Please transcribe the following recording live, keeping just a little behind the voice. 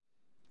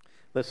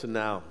Listen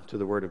now to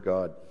the word of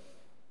God.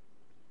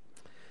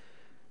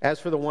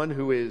 As for the one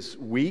who is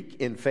weak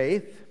in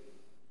faith,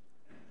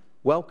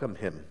 welcome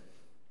him,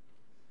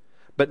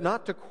 but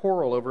not to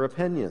quarrel over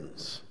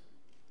opinions.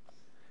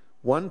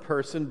 One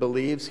person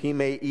believes he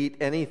may eat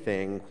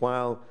anything,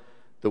 while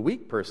the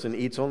weak person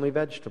eats only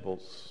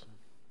vegetables.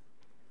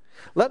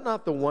 Let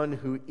not the one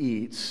who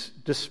eats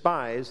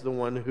despise the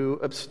one who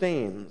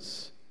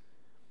abstains,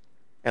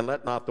 and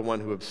let not the one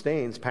who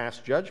abstains pass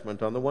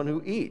judgment on the one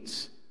who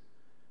eats,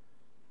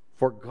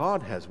 for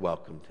God has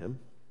welcomed him.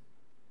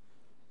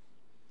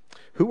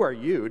 Who are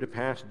you to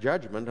pass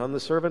judgment on the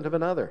servant of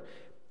another?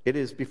 It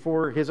is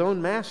before his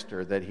own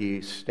master that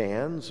he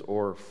stands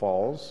or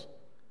falls,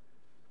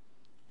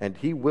 and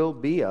he will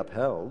be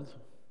upheld,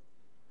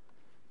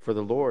 for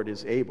the Lord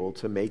is able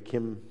to make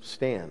him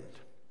stand.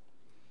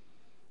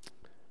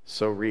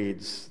 So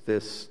reads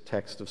this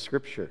text of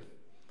Scripture.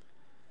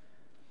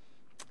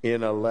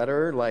 In a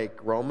letter like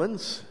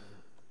Romans,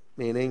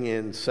 meaning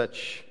in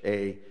such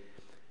a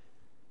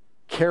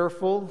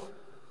careful,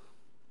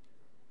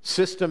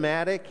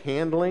 systematic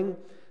handling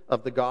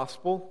of the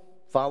gospel,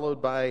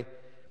 followed by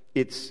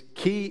its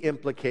key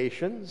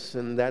implications,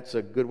 and that's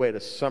a good way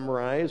to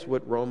summarize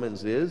what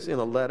Romans is. In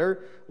a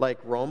letter like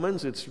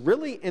Romans, it's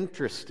really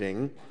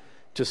interesting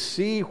to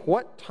see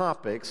what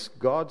topics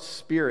God's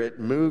Spirit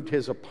moved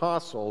his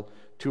apostle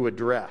to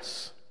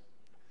address.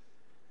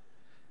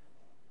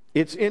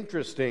 It's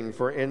interesting,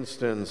 for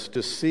instance,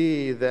 to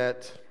see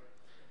that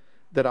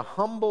a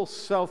humble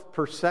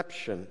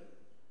self-perception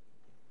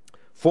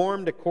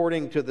formed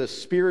according to the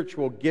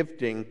spiritual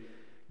gifting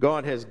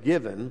God has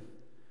given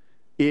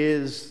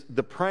is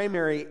the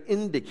primary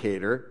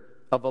indicator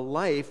of a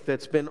life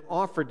that's been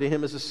offered to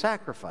him as a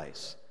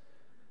sacrifice,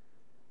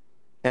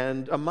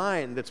 and a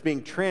mind that's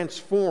being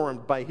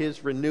transformed by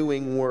his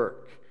renewing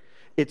work.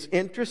 It's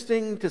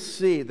interesting to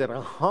see that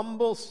a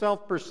humble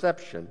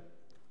self-perception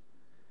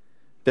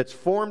that's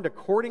formed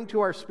according to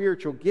our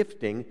spiritual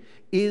gifting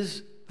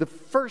is the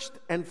first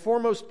and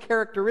foremost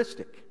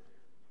characteristic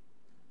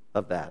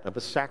of that, of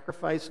a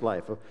sacrificed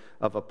life,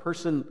 of a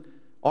person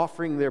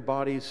offering their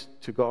bodies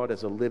to God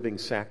as a living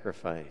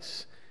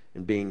sacrifice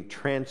and being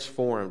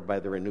transformed by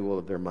the renewal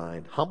of their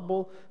mind.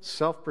 Humble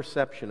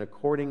self-perception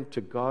according to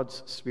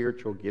God's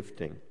spiritual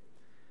gifting.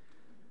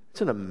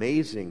 It's an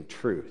amazing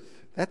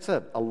truth. That's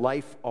a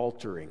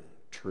life-altering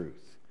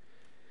truth.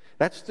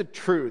 That's the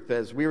truth,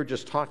 as we were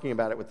just talking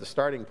about it with the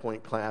starting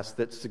point class,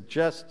 that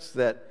suggests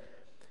that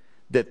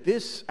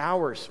this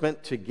hour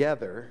spent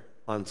together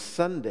on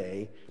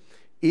Sunday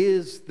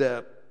is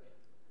the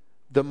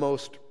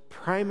most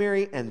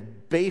primary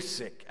and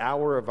basic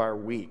hour of our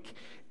week.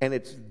 And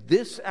it's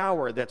this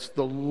hour that's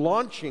the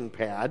launching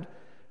pad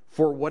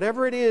for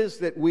whatever it is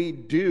that we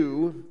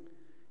do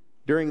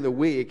during the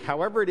week,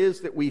 however it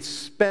is that we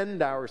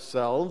spend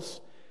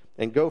ourselves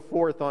and go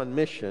forth on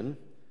mission.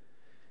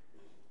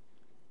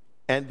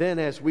 And then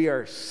as we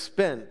are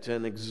spent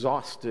and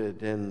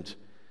exhausted and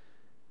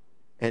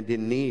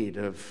in need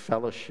of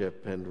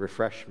fellowship and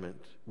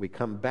refreshment, we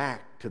come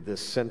back to this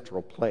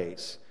central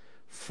place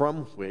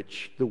from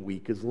which the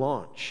week is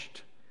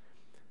launched.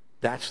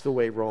 That's the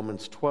way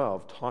Romans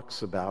 12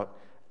 talks about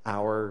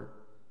our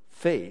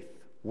faith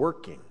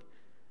working.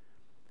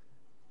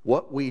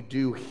 What we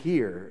do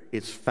here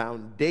is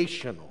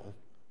foundational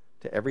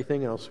to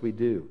everything else we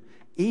do,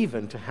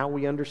 even to how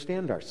we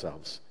understand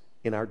ourselves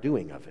in our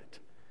doing of it.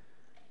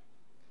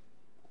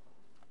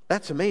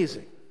 That's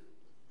amazing.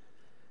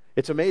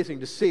 It's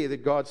amazing to see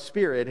that God's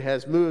Spirit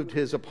has moved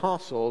his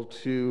apostle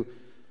to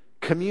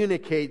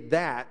communicate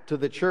that to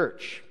the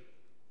church.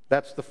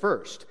 That's the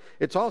first.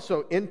 It's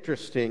also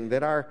interesting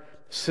that our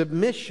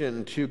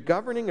submission to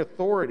governing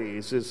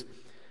authorities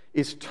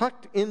is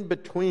tucked in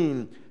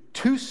between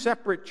two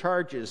separate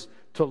charges: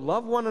 to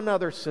love one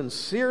another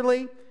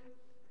sincerely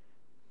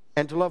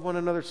and to love one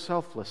another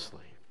selflessly.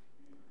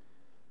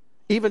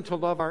 Even to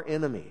love our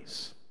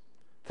enemies.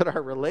 That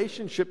our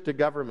relationship to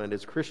government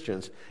as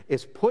Christians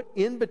is put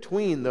in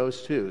between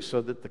those two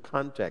so that the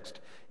context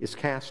is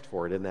cast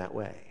for it in that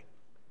way.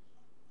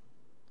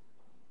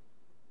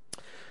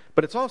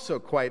 But it's also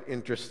quite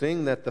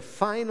interesting that the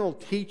final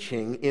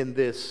teaching in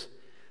this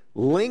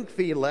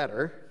lengthy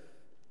letter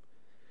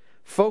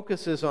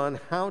focuses on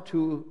how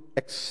to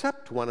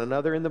accept one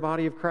another in the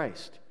body of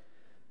Christ.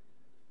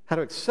 How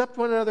to accept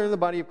one another in the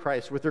body of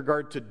Christ with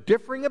regard to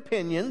differing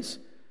opinions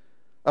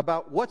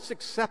about what's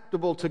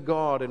acceptable to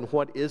God and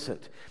what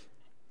isn't.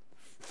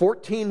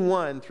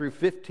 14:1 through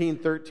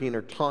 15:13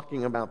 are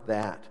talking about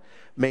that.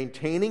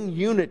 Maintaining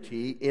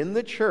unity in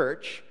the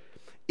church,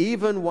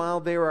 even while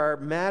there are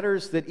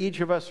matters that each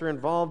of us are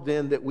involved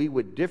in that we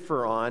would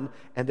differ on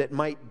and that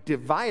might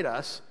divide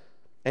us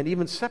and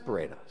even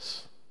separate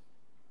us.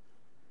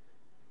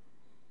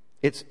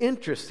 It's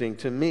interesting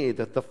to me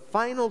that the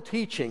final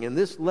teaching in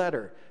this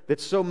letter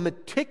that's so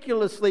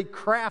meticulously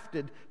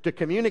crafted to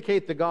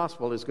communicate the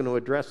gospel is going to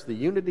address the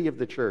unity of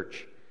the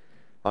church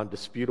on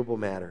disputable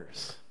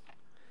matters.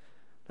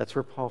 That's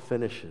where Paul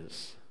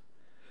finishes.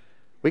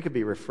 We could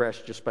be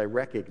refreshed just by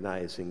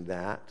recognizing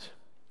that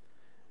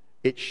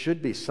it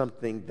should be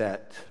something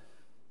that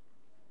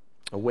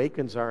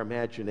awakens our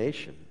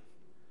imagination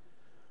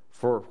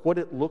for what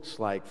it looks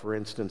like, for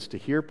instance, to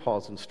hear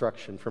Paul's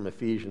instruction from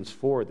Ephesians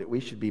 4 that we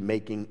should be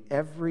making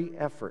every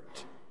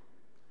effort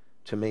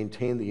to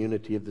maintain the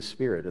unity of the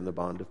Spirit and the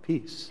bond of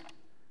peace.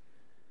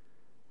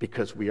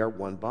 Because we are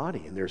one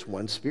body, and there's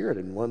one Spirit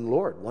and one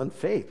Lord, one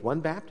faith, one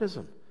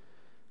baptism.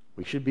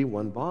 We should be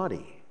one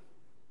body.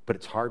 But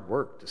it's hard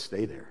work to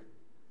stay there.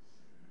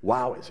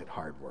 Wow, is it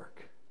hard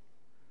work.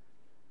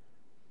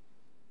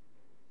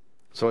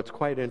 So it's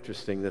quite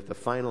interesting that the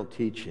final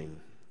teaching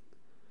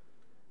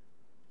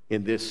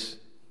in this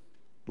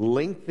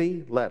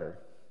lengthy letter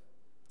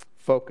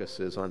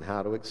focuses on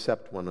how to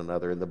accept one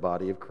another in the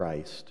body of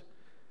Christ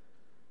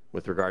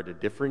with regard to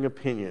differing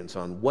opinions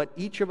on what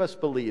each of us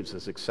believes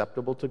is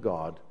acceptable to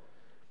God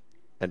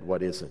and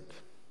what isn't.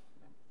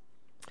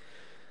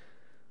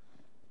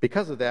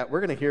 Because of that, we're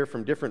going to hear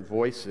from different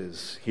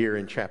voices here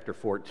in chapter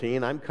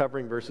 14. I'm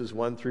covering verses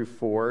 1 through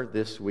 4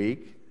 this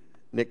week.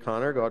 Nick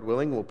Connor, God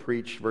willing, will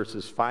preach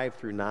verses 5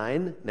 through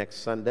 9 next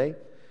Sunday.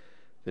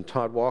 Then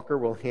Todd Walker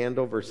will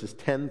handle verses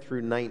 10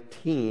 through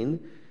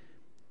 19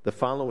 the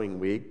following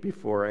week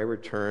before I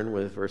return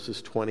with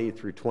verses 20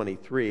 through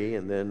 23,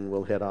 and then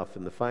we'll head off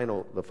in the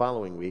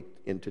following week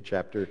into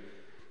chapter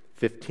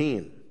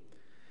 15.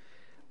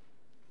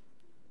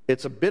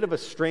 It's a bit of a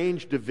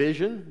strange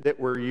division that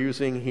we're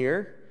using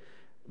here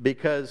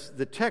because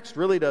the text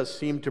really does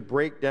seem to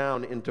break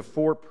down into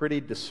 4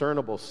 pretty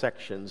discernible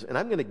sections, and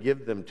I'm going to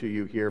give them to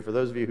you here for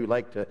those of you who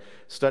like to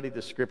study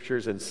the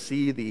scriptures and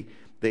see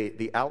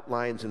the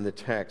outlines in the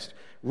text.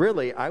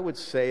 Really, I would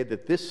say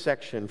that this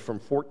section from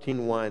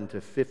 14:1 to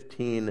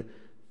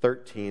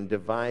 15:13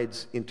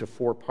 divides into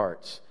 4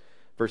 parts.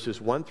 Verses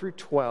 1 through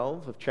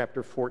 12 of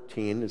chapter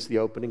 14 is the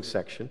opening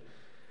section.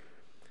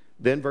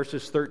 Then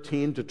verses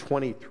 13 to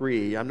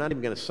 23, I'm not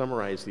even going to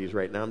summarize these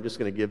right now. I'm just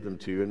going to give them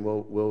to you, and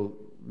we'll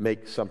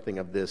make something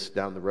of this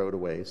down the road a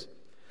ways.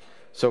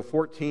 So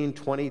 13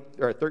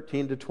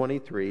 to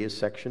 23 is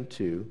section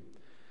 2.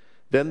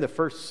 Then the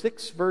first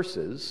 6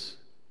 verses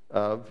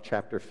of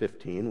chapter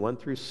 15, 1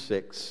 through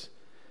 6,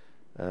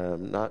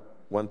 not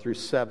 1 through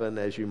 7,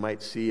 as you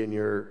might see in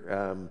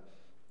your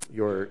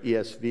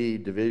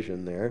ESV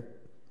division there.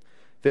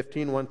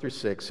 15, 1 through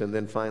 6, and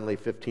then finally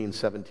 15,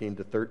 17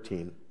 to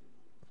 13.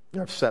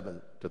 Or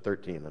 7 to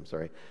 13, I'm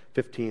sorry.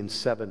 15,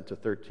 7 to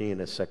 13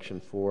 is section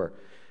 4.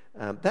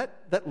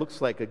 That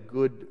looks like a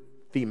good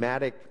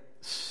thematic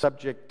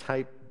subject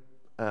type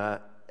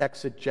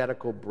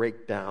exegetical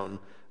breakdown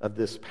of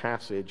this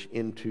passage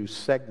into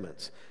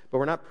segments. But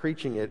we're not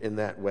preaching it in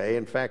that way.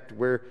 In fact,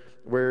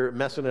 we're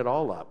messing it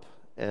all up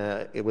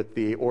with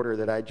the order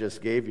that I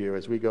just gave you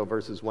as we go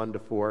verses 1 to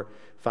 4,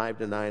 5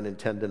 to 9, and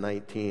 10 to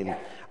 19.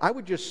 I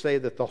would just say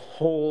that the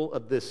whole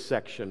of this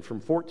section,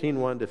 from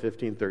 14:1 to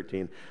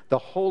 15:13, the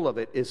whole of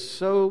it is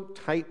so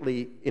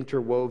tightly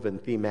interwoven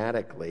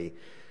thematically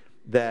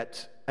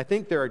that I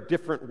think there are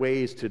different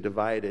ways to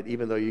divide it,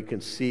 even though you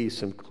can see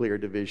some clear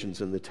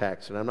divisions in the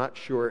text. And I'm not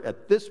sure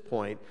at this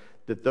point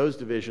that those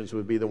divisions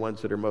would be the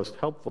ones that are most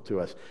helpful to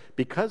us.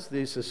 Because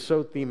this is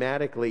so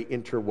thematically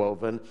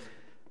interwoven,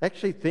 I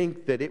actually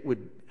think that it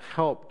would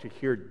help to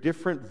hear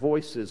different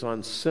voices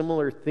on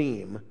similar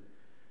theme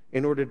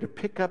in order to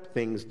pick up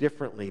things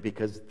differently,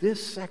 because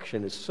this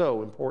section is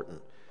so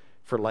important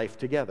for life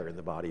together in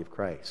the body of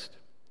Christ.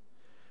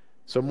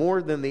 So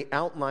more than the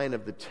outline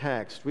of the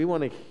text, we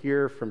want to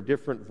hear from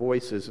different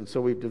voices, and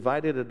so we've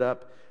divided it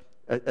up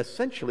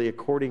essentially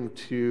according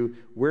to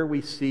where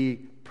we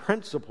see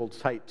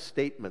principle-type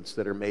statements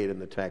that are made in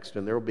the text,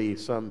 and there will be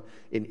some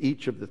in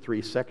each of the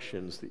 3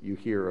 sections that you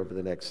hear over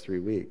the next 3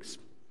 weeks.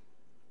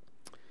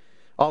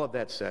 All of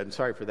that said, and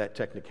sorry for that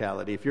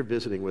technicality, if you're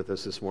visiting with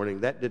us this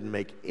morning, that didn't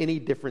make any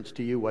difference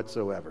to you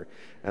whatsoever,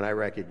 and I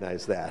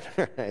recognize that,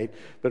 right?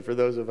 But for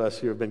those of us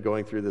who have been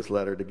going through this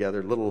letter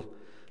together, little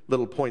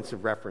points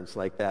of reference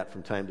like that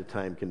from time to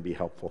time can be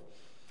helpful.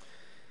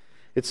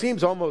 It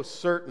seems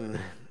almost certain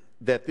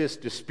that this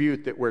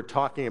dispute that we're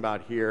talking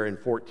about here in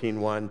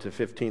 14:1 to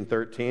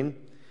 15:13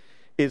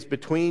 is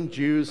between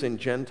Jews and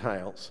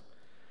Gentiles.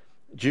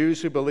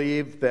 Jews who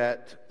believe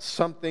that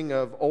something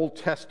of Old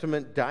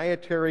Testament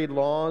dietary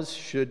laws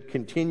should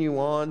continue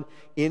on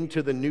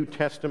into the New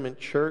Testament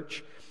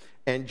church,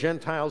 and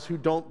Gentiles who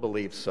don't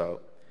believe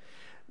so.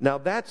 Now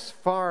that's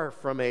far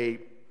from an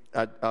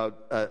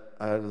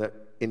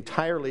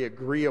entirely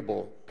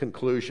agreeable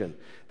conclusion.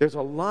 There's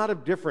a lot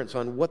of difference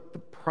on what the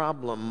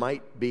problem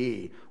might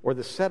be, or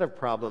the set of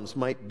problems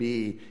might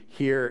be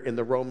here in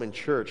the Roman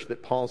church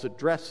that Paul's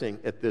addressing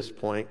at this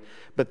point.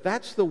 But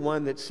that's the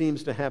one that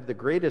seems to have the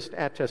greatest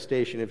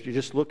attestation if you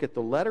just look at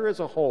the letter as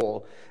a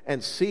whole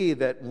and see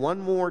that one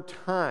more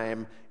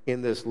time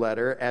in this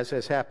letter, as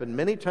has happened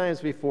many times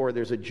before,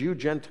 there's a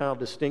Jew-Gentile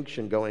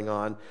distinction going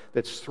on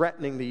that's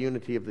threatening the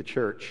unity of the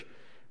church.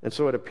 And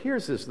so it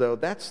appears as though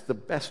that's the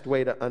best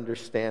way to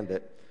understand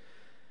it.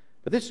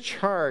 But this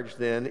charge,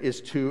 then,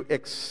 is to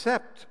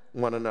accept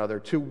one another,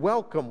 to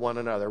welcome one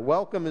another.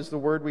 Welcome is the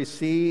word we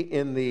see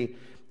in the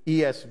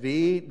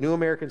ESV, New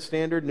American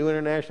Standard, New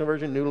International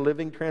Version, New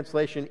Living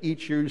Translation,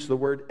 each use the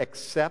word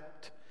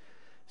accept.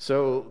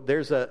 So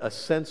there's a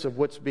sense of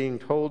what's being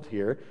told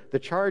here. The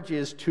charge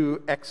is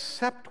to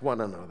accept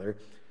one another,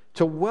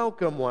 to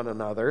welcome one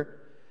another,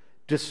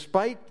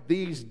 despite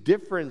these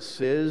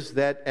differences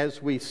that,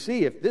 as we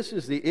see, if this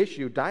is the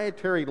issue,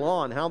 dietary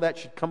law and how that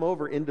should come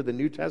over into the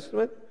New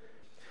Testament,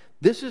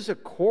 this is a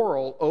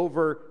quarrel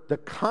over the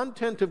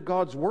content of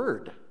God's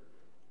Word.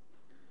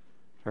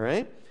 All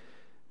right?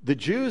 The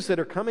Jews that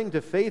are coming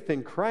to faith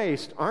in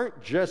Christ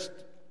aren't just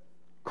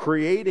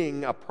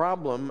creating a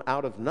problem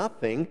out of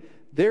nothing.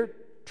 They're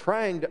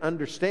trying to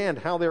understand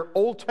how their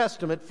Old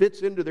Testament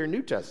fits into their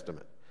New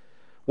Testament.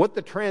 What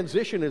the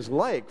transition is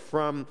like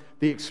from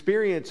the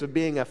experience of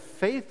being a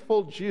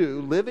faithful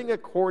Jew living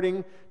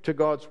according to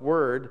God's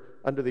Word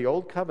under the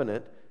Old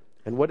Covenant,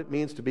 and what it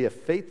means to be a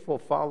faithful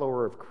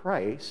follower of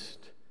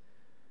Christ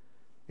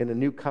in a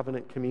New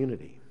Covenant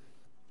community.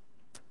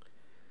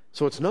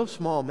 So it's no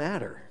small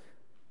matter.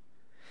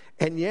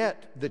 And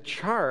yet, the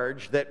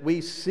charge that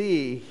we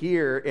see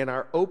here in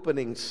our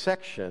opening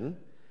section,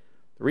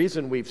 the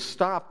reason we've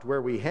stopped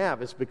where we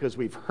have is because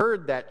we've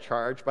heard that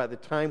charge by the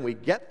time we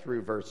get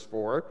through verse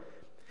 4.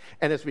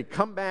 And as we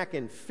come back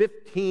in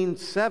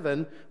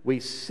 15:7, we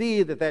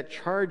see that that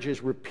charge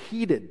is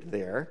repeated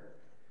there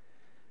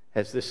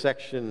as this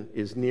section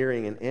is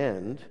nearing an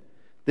end.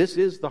 This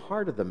is the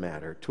heart of the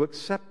matter, to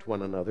accept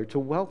one another, to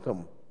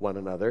welcome one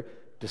another,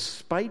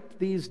 despite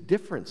these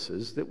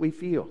differences that we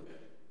feel.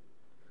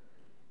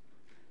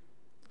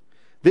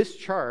 This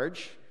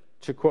charge,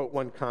 to quote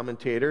one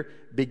commentator,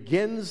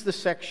 begins the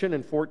section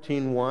in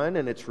 14:1,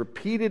 and it's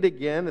repeated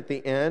again at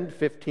the end,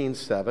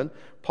 15:7.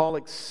 Paul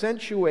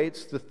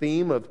accentuates the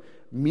theme of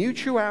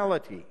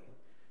mutuality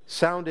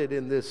sounded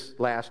in this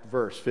last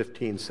verse,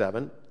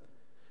 15:7,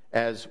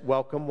 as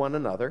welcome one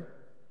another.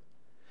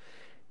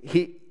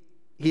 He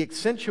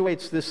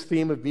accentuates this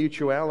theme of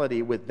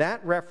mutuality with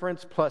that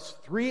reference plus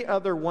three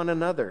other one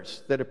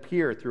another's that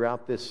appear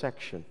throughout this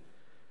section.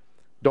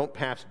 Don't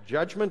pass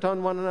judgment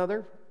on one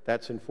another.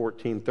 That's in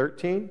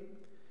 14:13.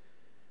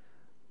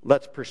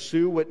 Let's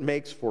pursue what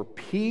makes for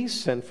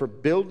peace and for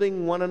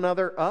building one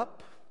another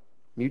up.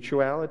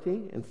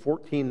 Mutuality in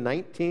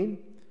 14:19.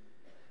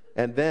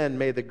 And then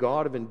may the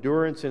God of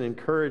endurance and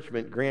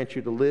encouragement grant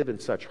you to live in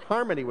such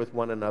harmony with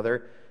one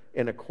another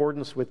in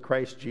accordance with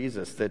Christ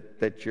Jesus,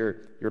 that you're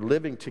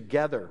living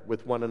together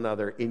with one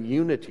another in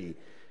unity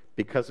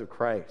because of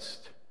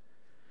Christ.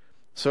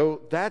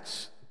 So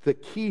that's the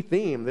key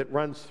theme that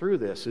runs through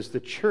this, is the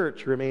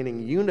church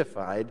remaining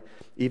unified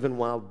even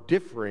while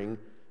differing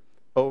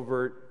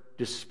over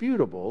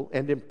disputable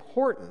and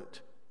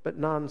important but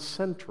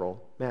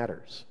non-central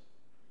matters.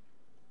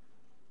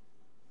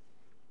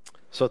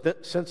 So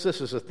since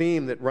this is a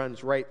theme that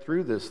runs right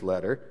through this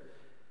letter,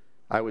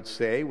 I would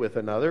say with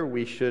another,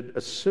 we should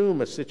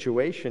assume a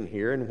situation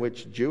here in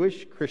which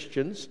Jewish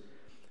Christians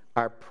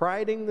are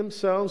priding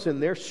themselves in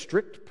their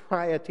strict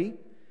piety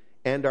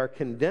and are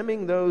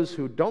condemning those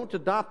who don't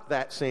adopt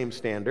that same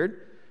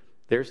standard.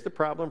 There's the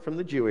problem from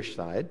the Jewish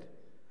side.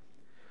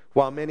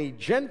 While many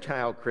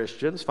Gentile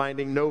Christians,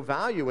 finding no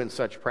value in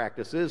such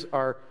practices,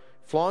 are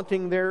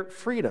flaunting their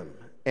freedom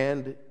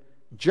and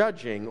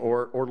judging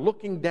or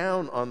looking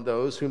down on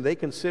those whom they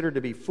consider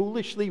to be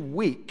foolishly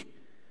weak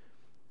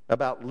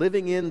about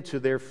living into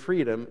their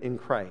freedom in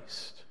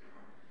Christ.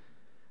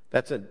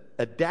 That's an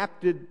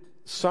adapted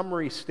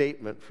summary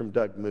statement from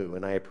Doug Moo,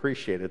 and I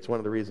appreciate it. It's one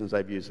of the reasons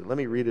I've used it. Let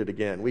me read it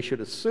again. We should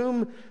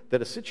assume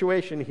that a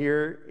situation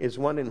here is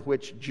one in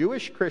which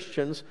Jewish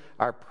Christians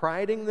are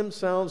priding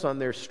themselves on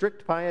their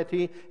strict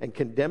piety and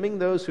condemning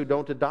those who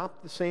don't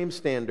adopt the same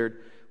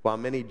standard, while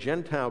many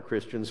Gentile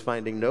Christians,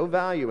 finding no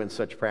value in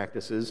such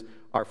practices,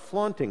 are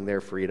flaunting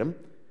their freedom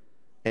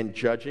and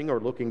judging or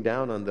looking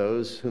down on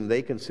those whom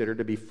they consider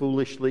to be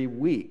foolishly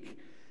weak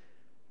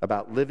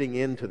about living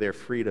into their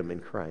freedom in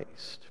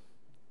Christ.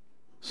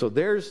 So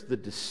there's the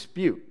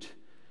dispute.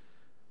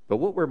 But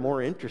what we're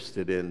more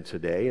interested in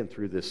today and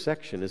through this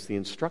section is the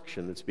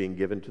instruction that's being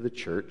given to the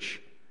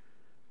church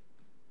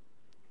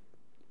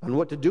on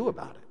what to do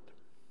about it.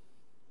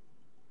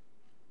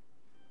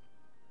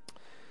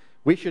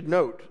 We should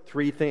note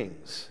three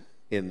things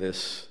in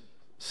this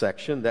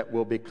section that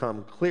will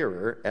become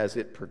clearer as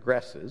it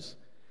progresses,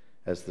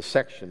 as the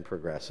section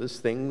progresses,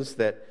 things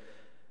that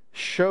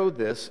show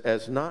this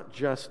as not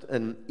just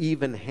an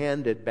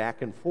even-handed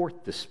back and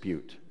forth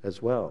dispute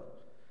as well.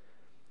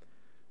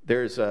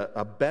 There's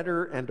a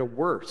better and a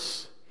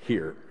worse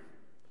here,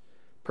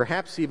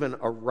 perhaps even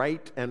a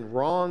right and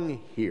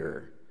wrong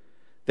here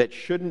that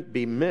shouldn't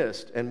be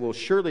missed and will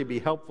surely be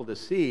helpful to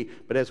see.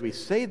 But as we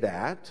say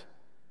that,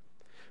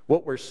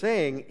 what we're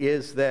saying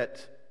is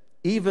that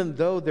even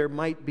though there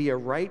might be a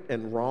right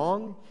and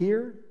wrong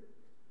here,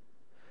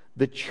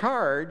 the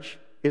charge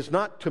is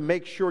not to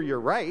make sure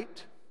you're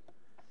right.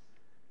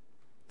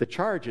 The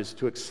charge is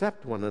to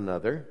accept one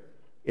another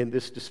in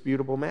this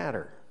disputable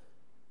matter,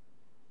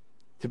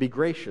 to be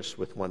gracious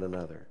with one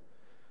another,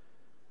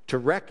 to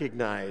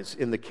recognize,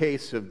 in the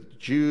case of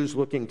Jews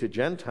looking to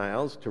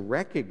Gentiles, to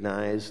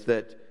recognize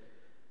that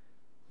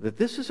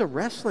this is a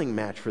wrestling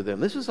match for them.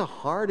 This is a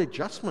hard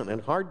adjustment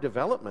and hard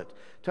development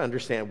to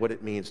understand what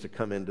it means to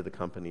come into the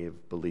company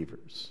of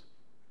believers.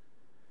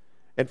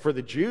 And for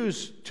the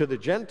Jews to the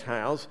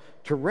Gentiles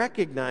to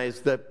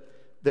recognize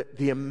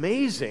the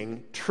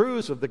amazing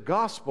truths of the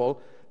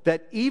gospel,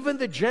 that even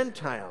the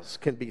Gentiles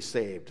can be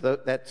saved.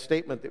 That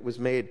statement that was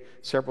made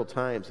several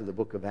times in the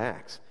book of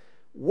Acts.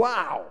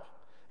 Wow!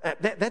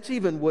 That's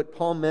even what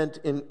Paul meant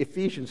in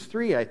Ephesians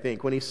 3, I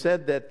think, when he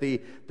said that the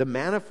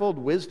manifold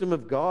wisdom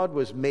of God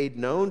was made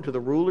known to the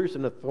rulers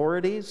and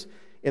authorities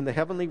in the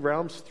heavenly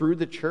realms through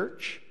the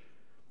church.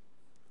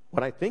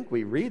 What I think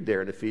we read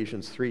there in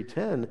Ephesians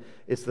 3:10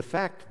 is the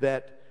fact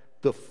that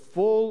the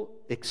full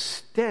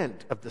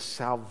extent of the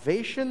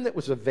salvation that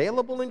was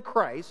available in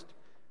Christ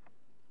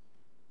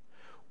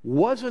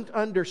wasn't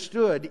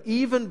understood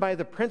even by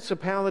the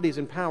principalities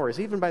and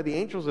powers, even by the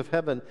angels of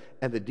heaven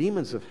and the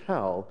demons of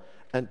hell,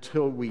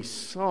 until we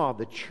saw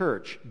the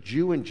church,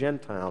 Jew and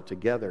Gentile,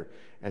 together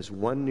as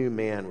one new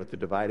man with the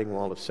dividing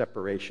wall of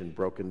separation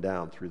broken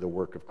down through the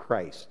work of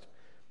Christ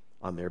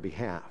on their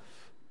behalf.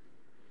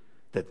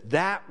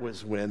 That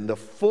was when the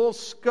full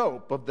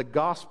scope of the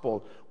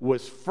gospel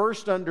was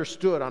first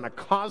understood on a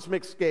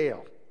cosmic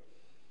scale.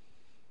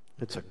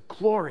 It's a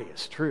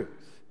glorious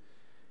truth.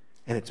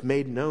 And it's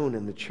made known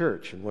in the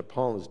church. And what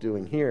Paul is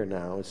doing here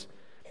now is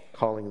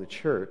calling the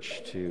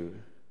church to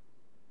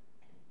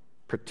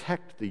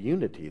protect the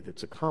unity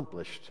that's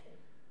accomplished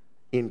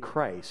in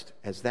Christ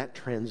as that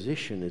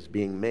transition is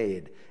being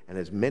made, and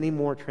as many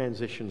more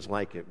transitions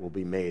like it will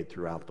be made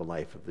throughout the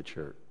life of the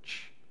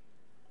church.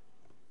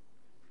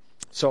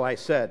 So I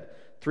said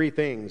 3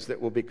 things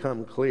that will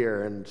become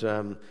clear,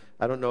 and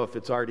I don't know if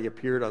it's already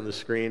appeared on the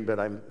screen, but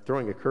I'm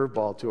throwing a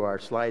curveball to our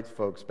slides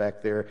folks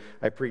back there.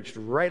 I preached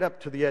right up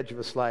to the edge of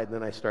a slide, and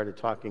then I started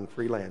talking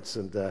freelance,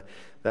 and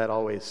that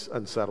always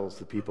unsettles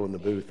the people in the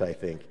booth, I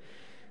think.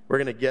 We're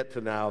going to get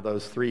to now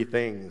those 3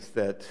 things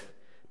that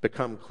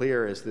become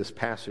clear as this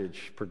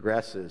passage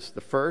progresses.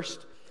 The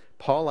first,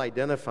 Paul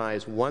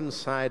identifies one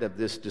side of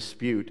this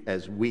dispute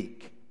as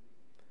weak.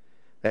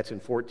 That's in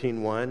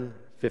 14:1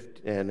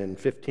 and in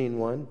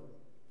 15:1.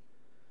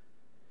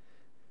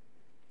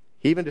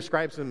 He even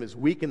describes them as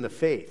weak in the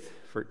faith,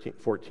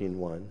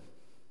 14:1.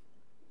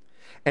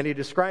 And he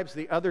describes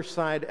the other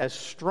side as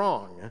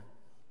strong.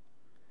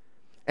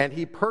 And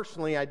he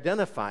personally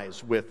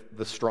identifies with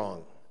the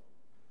strong.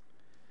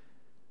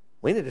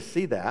 We need to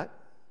see that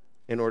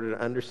in order to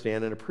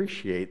understand and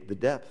appreciate the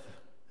depth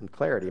and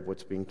clarity of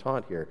what's being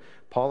taught here.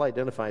 Paul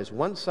identifies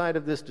one side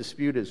of this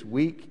dispute as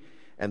weak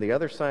and the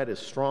other side as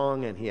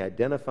strong, and he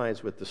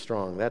identifies with the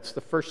strong. That's the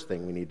first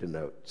thing we need to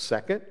note.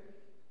 Second,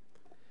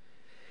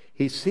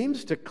 he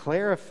seems to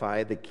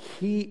clarify the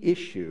key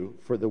issue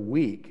for the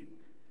weak,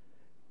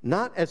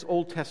 not as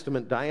Old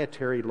Testament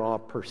dietary law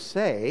per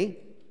se,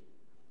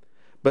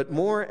 but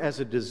more as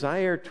a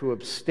desire to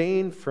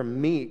abstain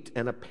from meat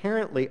and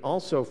apparently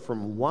also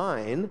from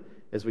wine,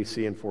 as we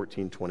see in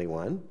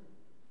 14:21,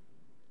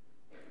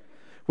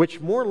 which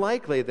more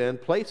likely then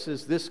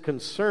places this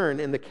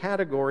concern in the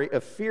category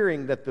of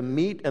fearing that the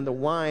meat and the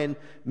wine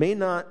may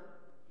not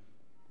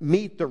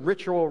meet the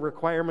ritual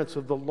requirements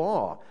of the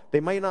law.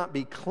 They may not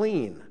be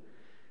clean.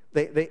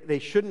 They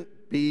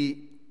shouldn't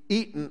be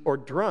eaten or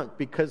drunk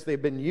because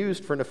they've been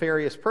used for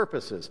nefarious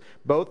purposes.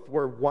 Both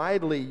were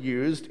widely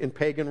used in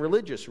pagan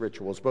religious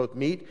rituals, both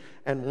meat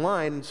and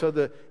wine. So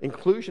the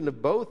inclusion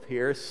of both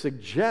here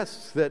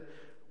suggests that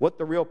what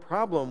the real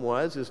problem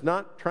was is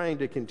not trying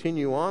to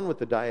continue on with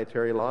the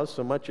dietary laws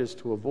so much as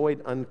to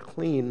avoid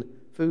unclean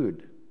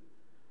food.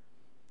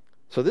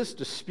 So this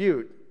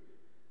dispute,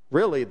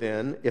 really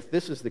then, if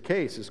this is the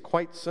case, is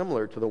quite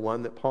similar to the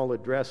one that Paul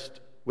addressed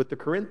with the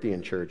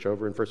Corinthian church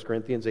over in 1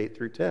 Corinthians 8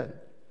 through 10.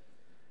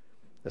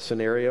 A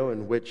scenario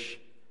in which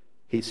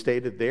he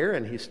stated there,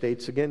 and he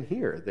states again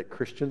here, that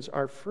Christians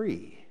are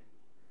free.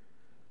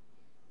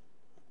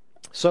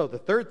 So the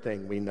third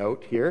thing we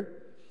note here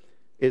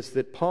is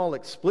that Paul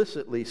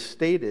explicitly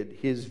stated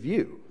his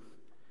view.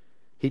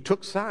 He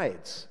took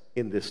sides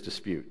in this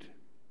dispute.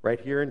 Right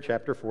here in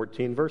chapter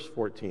 14, verse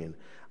 14.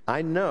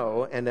 I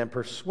know and am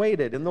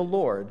persuaded in the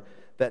Lord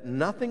that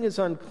nothing is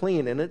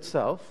unclean in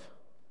itself,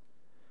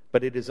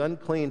 but it is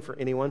unclean for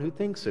anyone who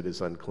thinks it is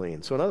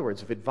unclean. So in other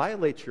words, if it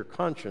violates your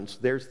conscience,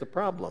 there's the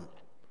problem.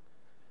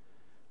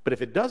 But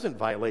if it doesn't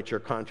violate your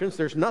conscience,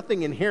 there's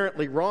nothing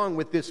inherently wrong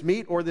with this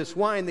meat or this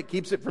wine that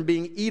keeps it from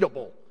being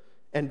eatable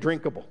and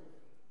drinkable.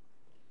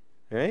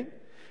 Right?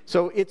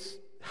 So it's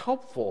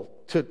helpful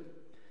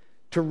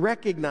to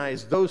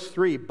recognize those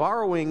 3,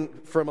 borrowing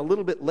from a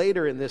little bit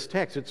later in this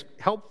text. It's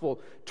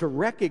helpful to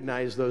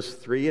recognize those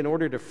 3 in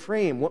order to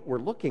frame what we're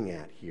looking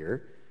at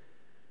here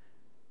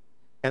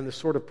and the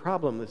sort of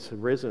problem that's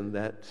arisen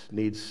that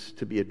needs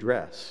to be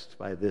addressed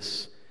by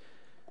this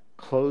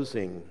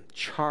closing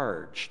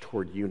charge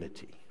toward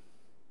unity.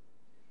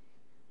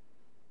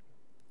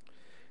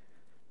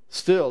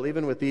 Still,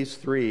 even with these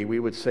three,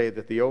 we would say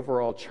that the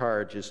overall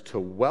charge is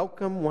to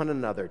welcome one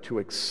another, to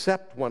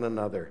accept one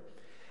another.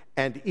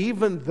 And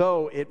even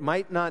though it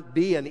might not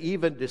be an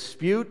even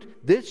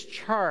dispute, this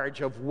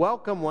charge of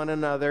welcome one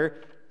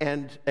another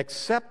and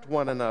accept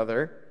one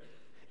another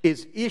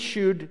is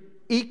issued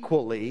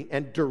equally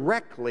and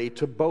directly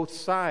to both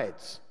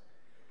sides.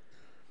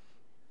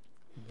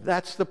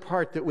 That's the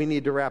part that we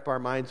need to wrap our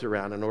minds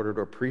around in order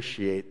to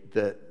appreciate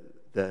the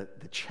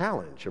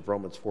challenge of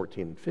Romans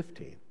 14 and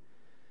 15.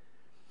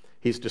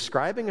 He's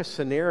describing a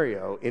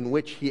scenario in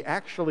which he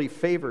actually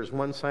favors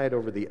one side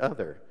over the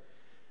other.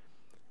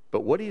 But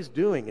what he's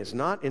doing is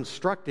not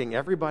instructing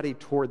everybody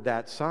toward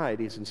that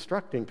side. He's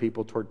instructing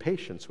people toward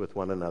patience with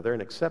one another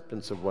and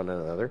acceptance of one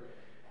another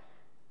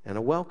and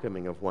a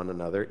welcoming of one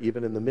another,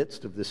 even in the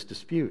midst of this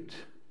dispute.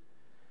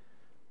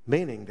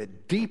 Meaning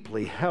that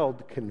deeply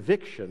held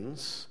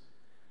convictions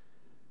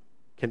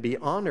can be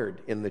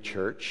honored in the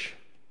church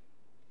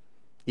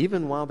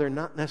even while they're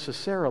not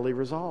necessarily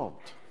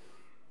resolved.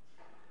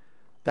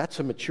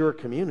 That's a mature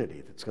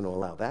community that's going to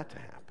allow that to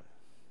happen.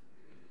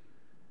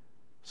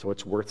 So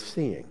it's worth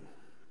seeing.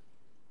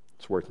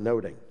 It's worth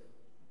noting.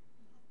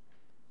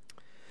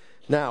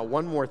 Now,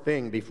 one more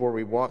thing before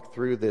we walk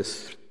through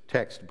this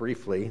text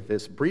briefly,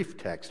 this brief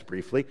text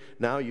briefly.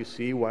 Now you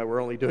see why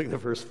we're only doing the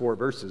first 4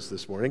 verses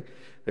this morning.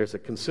 There's a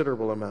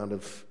considerable amount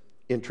of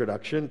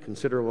introduction,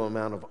 considerable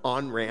amount of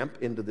on-ramp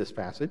into this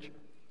passage.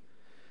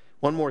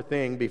 One more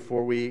thing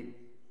before we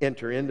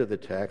enter into the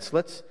text.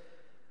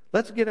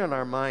 Let's get in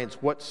our minds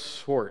what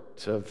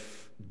sort of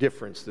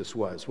difference this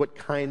was, what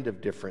kind of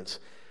difference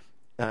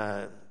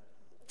that's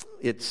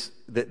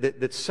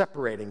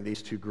separating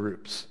these two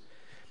groups.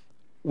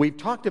 We've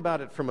talked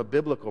about it from a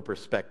biblical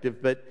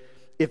perspective, but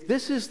if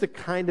this is the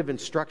kind of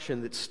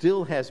instruction that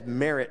still has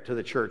merit to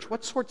the church,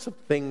 what sorts of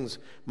things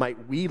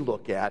might we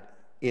look at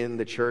in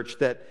the church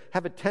that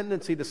have a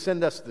tendency to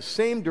send us the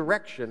same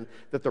direction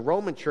that the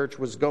Roman church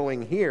was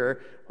going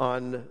here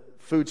on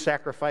food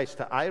sacrifice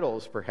to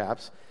idols,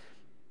 perhaps?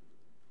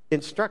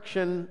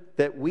 Instruction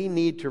that we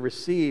need to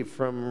receive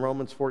from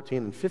Romans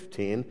 14 and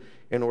 15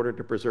 in order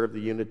to preserve the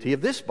unity of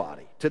this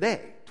body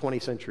today, 20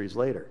 centuries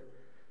later.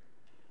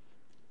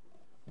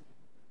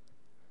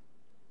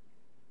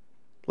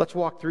 Let's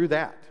walk through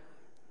that.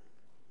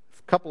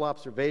 A couple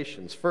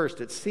observations.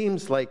 First, it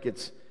seems like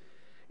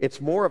it's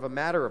more of a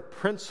matter of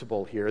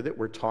principle here that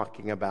we're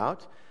talking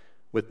about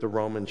with the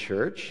Roman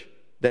church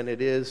than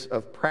it is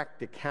of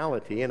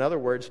practicality. In other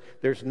words,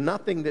 there's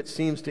nothing that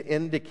seems to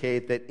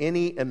indicate that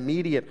any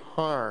immediate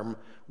harm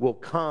will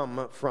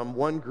come from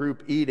one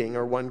group eating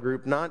or one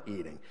group not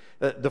eating.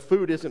 The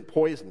food isn't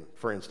poison,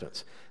 for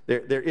instance.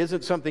 There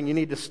isn't something you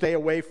need to stay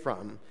away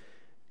from.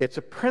 It's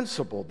a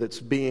principle that's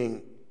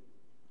being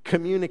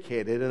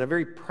communicated, and a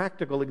very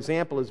practical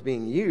example is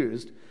being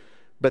used,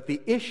 but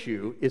the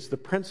issue is the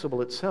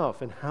principle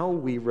itself and how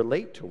we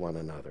relate to one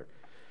another.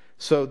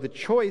 So the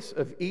choice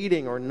of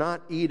eating or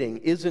not eating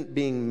isn't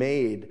being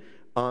made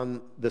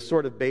on the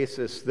sort of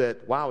basis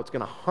that, wow, it's going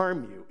to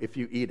harm you if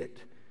you eat it.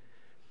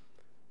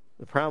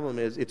 The problem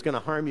is it's going to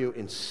harm you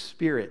in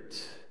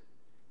spirit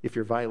if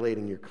you're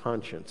violating your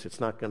conscience. It's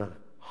not going to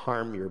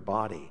harm your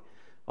body,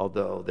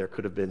 although there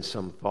could have been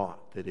some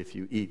thought that if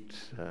you eat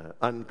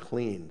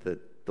unclean,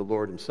 that the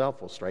Lord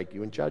himself will strike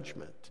you in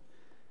judgment.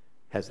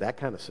 Has that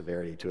kind of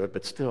severity to it,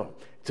 but still,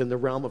 it's in the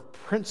realm of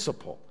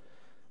principle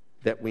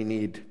that we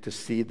need to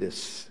see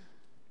this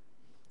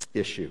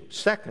issue.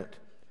 Second,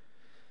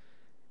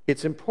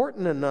 it's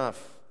important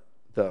enough,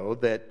 though,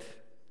 that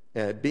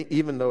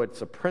even though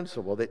it's a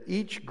principle, that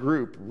each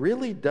group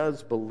really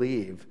does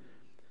believe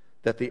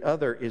that the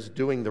other is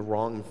doing the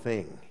wrong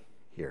thing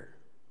here.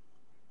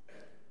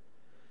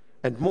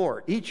 And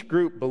more, each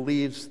group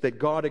believes that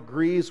God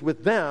agrees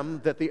with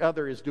them that the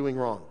other is doing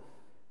wrong.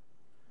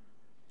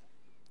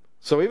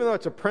 So even though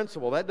it's a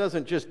principle, that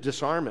doesn't just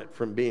disarm it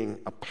from being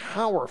a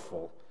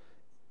powerful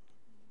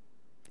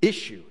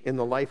issue in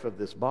the life of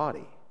this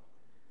body.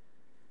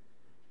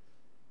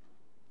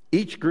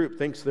 Each group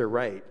thinks they're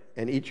right,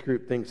 and each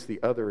group thinks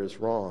the other is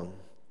wrong.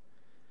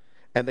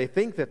 And they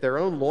think that their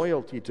own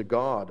loyalty to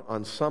God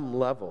on some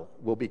level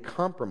will be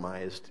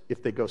compromised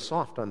if they go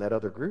soft on that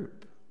other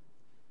group.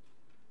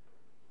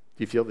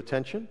 Do you feel the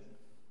tension?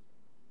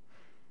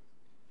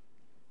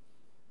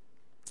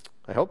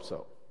 I hope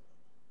so.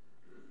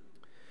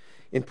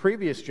 In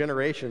previous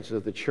generations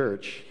of the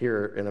church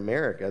here in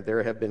America,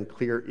 there have been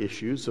clear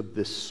issues of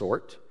this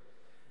sort,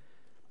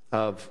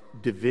 of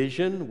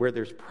division where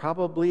there's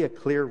probably a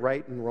clear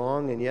right and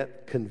wrong, and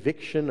yet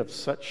conviction of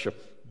such a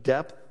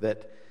depth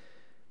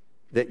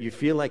that you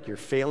feel like you're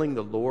failing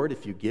the Lord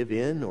if you give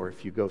in or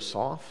if you go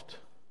soft.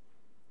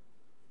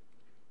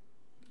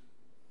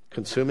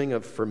 Consuming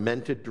of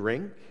fermented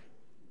drink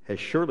has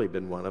surely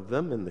been one of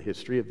them in the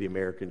history of the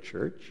American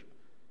church.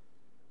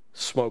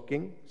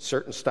 Smoking,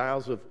 certain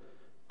styles of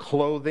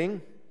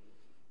clothing,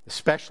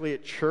 especially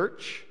at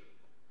church,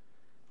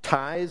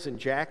 ties and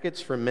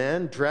jackets for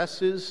men,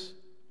 dresses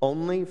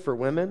only for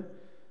women,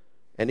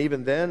 and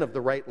even then of the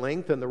right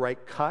length and the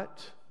right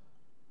cut.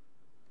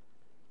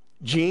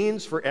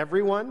 Jeans for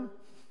everyone?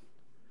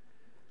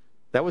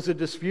 That was a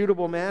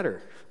disputable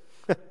matter.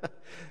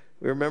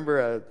 We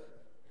remember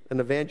an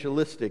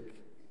evangelistic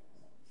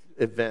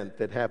event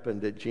that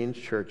happened at Jean's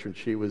church when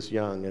she was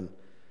young, and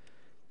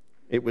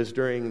it was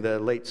during the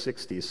late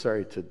 60s.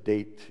 Sorry to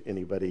date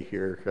anybody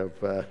here.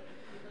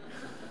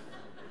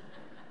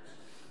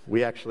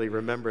 We actually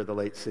remember the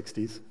late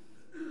 60s.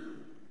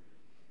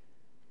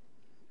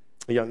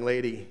 A young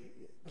lady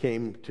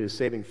came to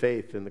saving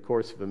faith in the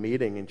course of a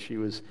meeting, and she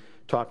was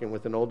talking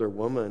with an older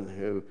woman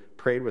who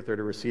prayed with her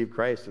to receive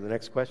Christ. And the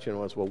next question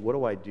was, well, what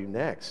do I do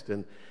next?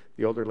 And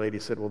the older lady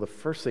said, well, the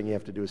first thing you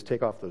have to do is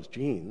take off those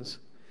jeans.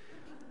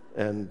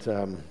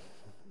 And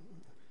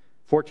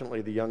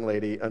fortunately, the young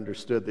lady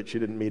understood that she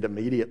didn't meet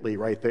immediately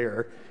right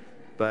there.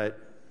 But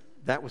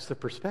that was the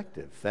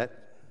perspective.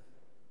 That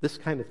this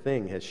kind of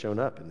thing has shown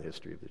up in the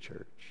history of the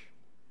church.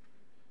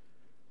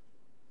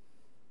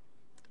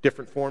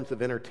 Different forms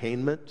of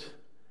entertainment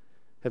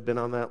have been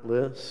on that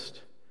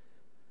list.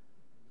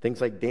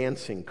 Things like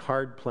dancing,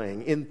 card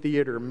playing,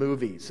 in-theater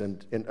movies,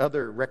 and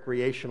other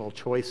recreational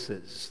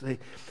choices.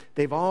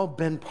 They've all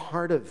been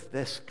part of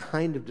this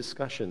kind of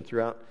discussion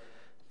throughout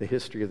the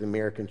history of the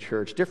American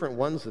church. Different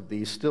ones of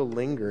these still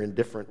linger in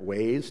different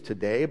ways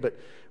today, but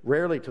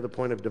rarely to the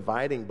point of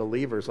dividing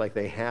believers like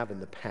they have in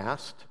the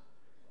past.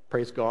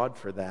 Praise God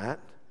for that.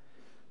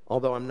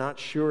 Although I'm not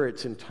sure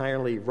it's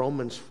entirely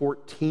Romans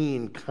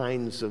 14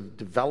 kinds of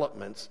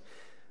developments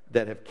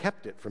that have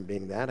kept it from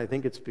being that. I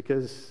think it's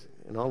because,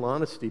 in all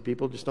honesty,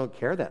 people just don't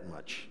care that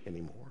much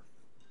anymore.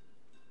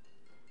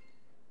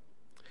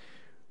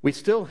 We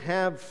still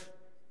have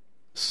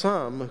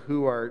some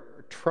who are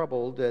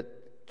troubled at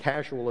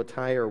casual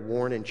attire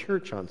worn in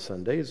church on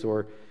Sundays,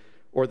 or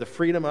the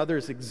freedom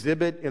others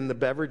exhibit in the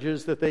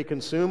beverages that they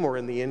consume, or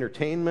in the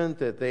entertainment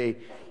that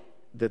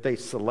they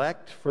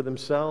select for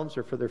themselves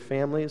or for their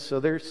families. So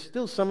there's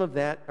still some of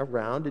that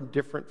around in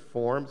different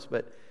forms,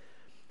 but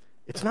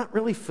it's not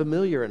really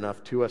familiar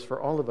enough to us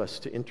for all of us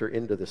to enter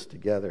into this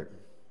together.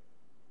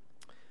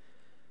 I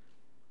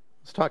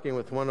was talking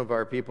with one of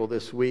our people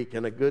this week,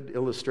 and a good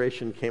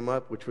illustration came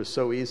up, which was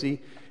so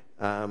easy.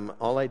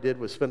 All I did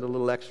was spend a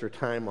little extra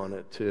time on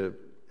it to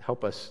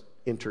help us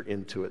enter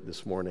into it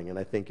this morning, and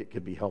I think it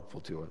could be helpful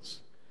to us.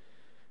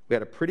 We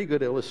had a pretty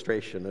good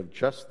illustration of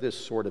just this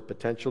sort of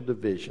potential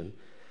division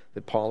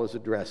that Paul is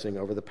addressing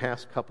over the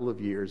past couple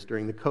of years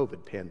during the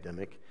COVID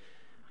pandemic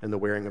and the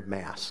wearing of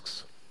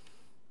masks.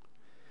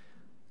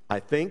 I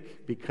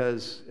think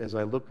because as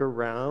I look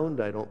around,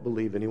 I don't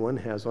believe anyone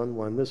has on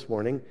one this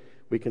morning.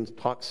 We can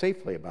talk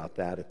safely about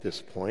that at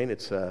this point.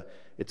 It's a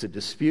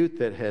dispute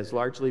that has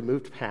largely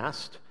moved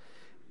past,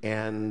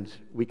 and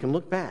we can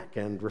look back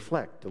and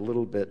reflect a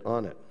little bit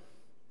on it.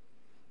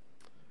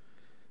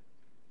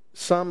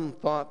 Some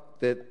thought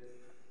that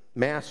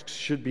masks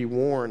should be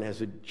worn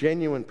as a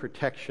genuine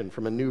protection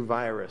from a new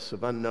virus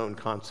of unknown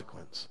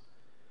consequence.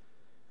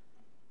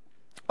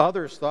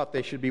 Others thought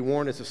they should be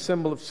worn as a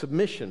symbol of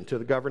submission to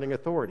the governing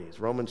authorities.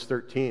 Romans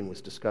 13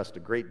 was discussed a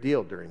great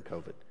deal during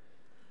COVID.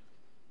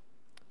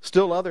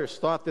 Still others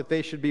thought that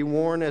they should be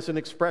worn as an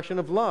expression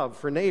of love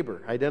for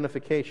neighbor,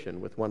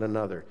 identification with one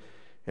another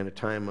in a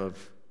time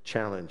of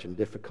challenge and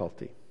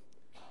difficulty.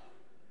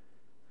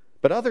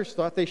 But others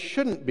thought they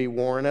shouldn't be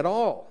worn at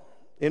all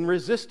in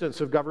resistance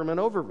of government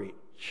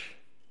overreach.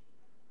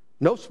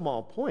 No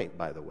small point,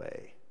 by the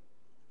way.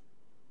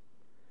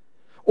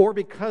 Or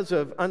because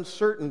of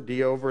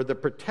uncertainty over the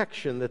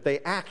protection that they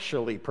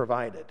actually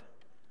provided.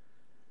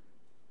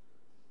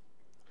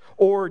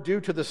 Or due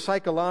to the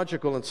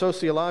psychological and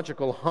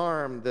sociological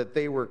harm that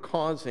they were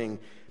causing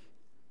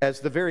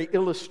as the very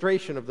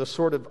illustration of the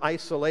sort of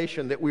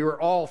isolation that we were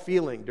all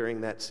feeling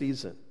during that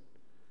season.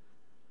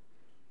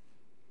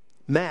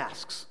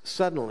 Masks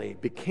suddenly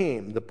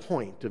became the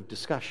point of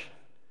discussion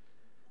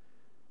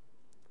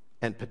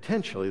and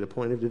potentially the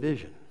point of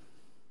division.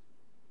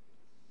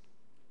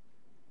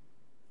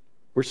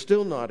 We're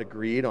still not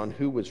agreed on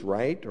who was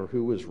right or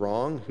who was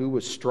wrong, who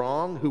was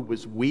strong, who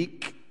was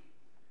weak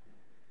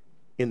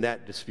in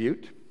that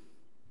dispute.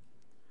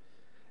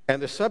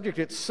 And the subject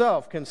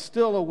itself can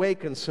still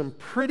awaken some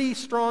pretty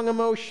strong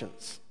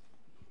emotions.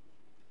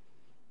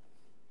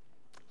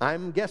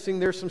 I'm guessing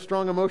there's some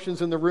strong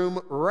emotions in the room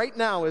right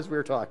now as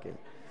we're talking.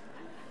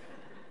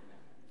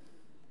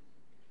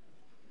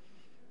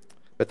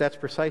 But that's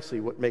precisely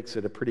what makes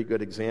it a pretty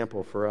good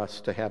example for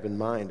us to have in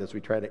mind as we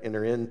try to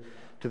enter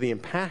into the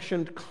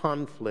impassioned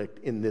conflict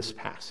in this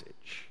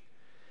passage.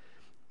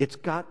 It's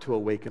got to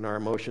awaken our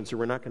emotions, or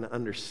we're not going to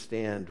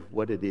understand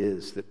what it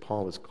is that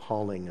Paul is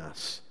calling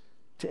us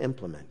to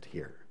implement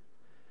here.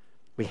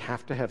 We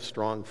have to have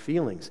strong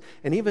feelings.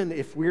 And even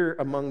if we're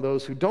among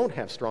those who don't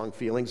have strong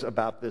feelings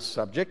about this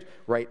subject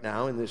right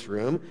now in this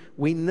room,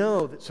 we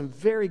know that some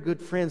very good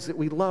friends that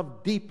we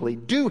love deeply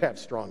do have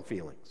strong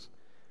feelings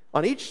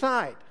on each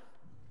side.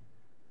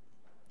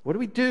 What do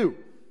we do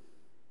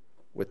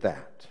with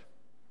that?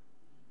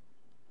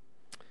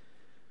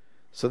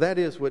 So that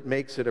is what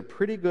makes it a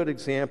pretty good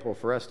example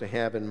for us to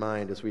have in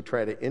mind as we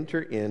try to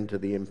enter into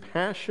the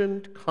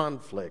impassioned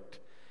conflict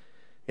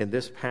in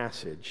this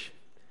passage,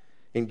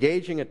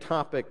 engaging a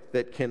topic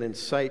that can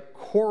incite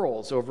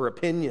quarrels over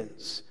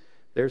opinions.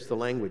 There's the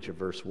language of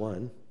verse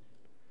 1.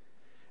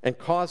 And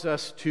cause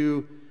us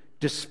to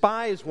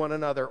despise one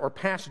another or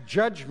pass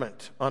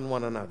judgment on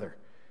one another,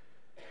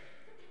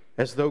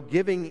 as though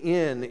giving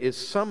in is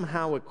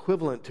somehow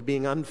equivalent to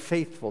being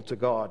unfaithful to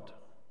God.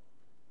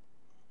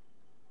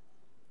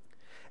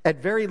 At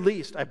very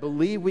least, I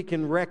believe we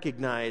can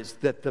recognize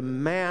that the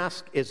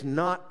mask is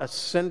not a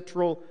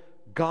central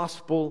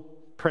gospel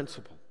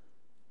principle.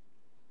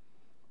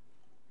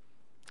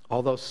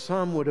 Although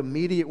some would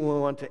immediately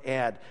want to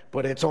add,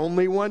 but it's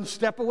only one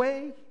step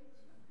away,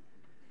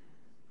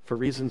 for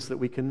reasons that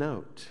we can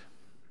note.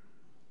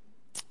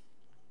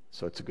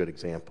 So it's a good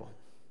example.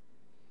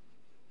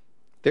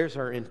 There's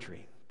our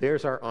entry.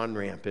 There's our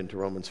on-ramp into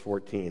Romans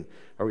 14.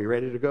 Are we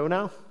ready to go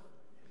now?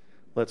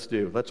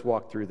 Let's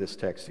walk through this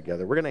text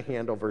together. We're going to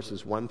handle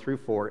verses 1 through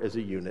 4 as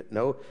a unit.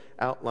 No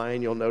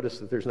outline. You'll notice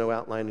that there's no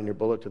outline in your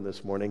bulletin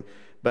this morning.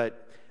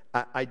 But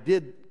I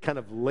did kind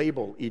of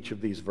label each of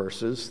these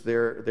verses.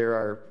 There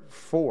are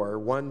 4,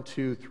 1,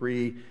 2,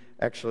 3.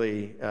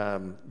 Actually,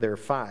 there are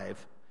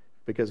 5,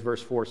 because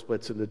verse 4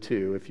 splits into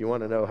 2. If you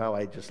want to know how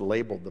I just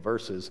labeled the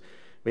verses,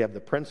 we have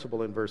the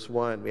principle in verse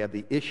 1. We have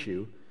the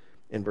issue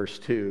in verse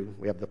 2.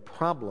 We have the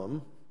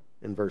problem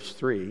in verse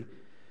 3.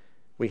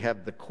 We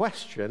have the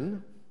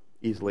question,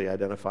 easily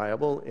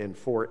identifiable, in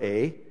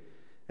 4a,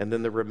 and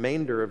then the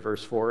remainder of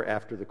verse 4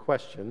 after the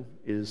question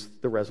is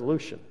the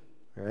resolution,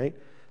 all right?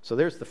 So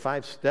there's the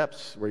 5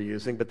 steps we're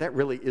using, but that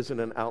really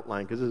isn't an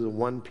outline because this is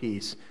one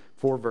piece,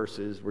 4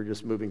 verses. We're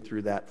just moving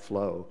through that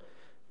flow,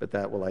 but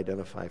that will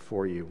identify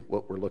for you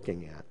what we're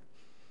looking at.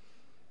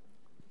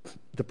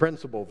 The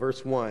principle,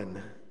 verse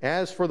 1,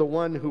 as for the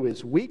one who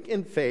is weak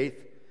in faith,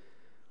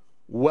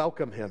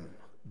 welcome him.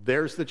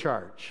 There's the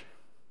charge.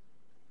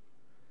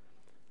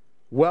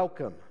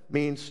 Welcome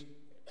means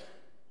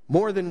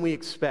more than we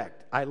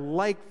expect. I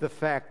like the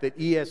fact that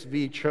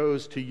ESV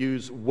chose to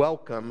use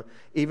welcome,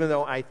 even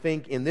though I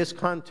think in this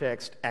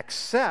context,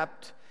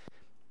 accept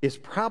is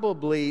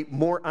probably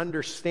more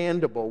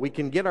understandable. We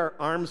can get our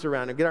arms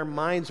around and get our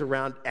minds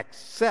around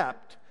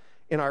accept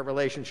in our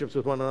relationships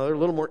with one another a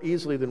little more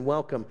easily than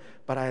welcome.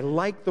 But I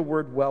like the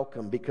word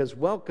welcome because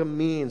welcome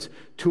means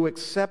to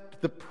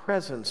accept the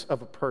presence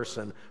of a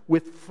person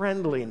with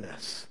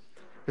friendliness.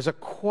 There's a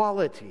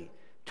quality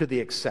to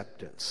the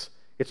acceptance.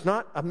 It's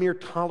not a mere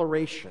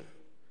toleration.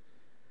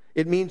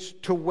 It means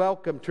to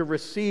welcome, to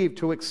receive,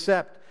 to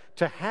accept,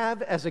 to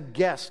have as a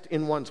guest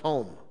in one's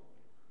home.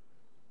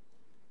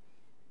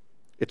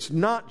 It's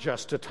not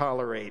just to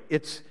tolerate.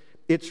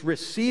 It's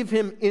receive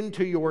him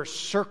into your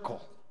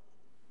circle.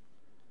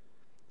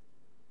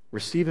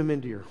 Receive him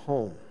into your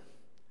home.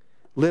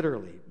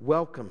 Literally,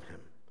 welcome him.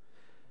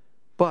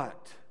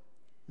 But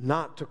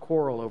not to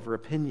quarrel over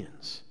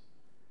opinions.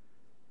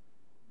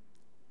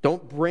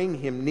 Don't bring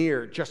him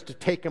near just to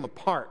take him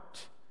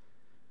apart.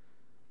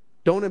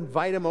 Don't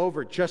invite him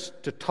over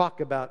just to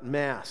talk about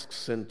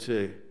masks and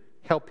to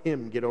help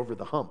him get over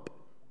the hump.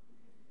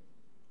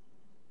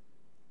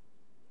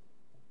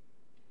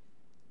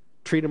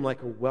 Treat him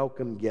like a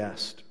welcome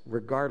guest,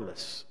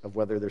 regardless of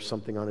whether there's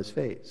something on his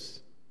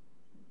face.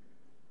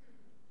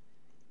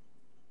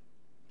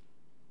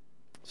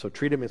 So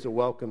treat him as a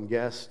welcome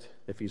guest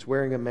if he's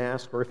wearing a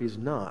mask or if he's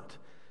not.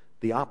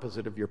 The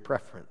opposite of your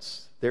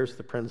preference. There's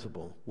the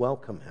principle.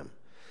 Welcome him.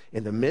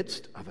 In the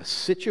midst of a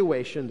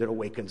situation that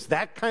awakens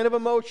that kind of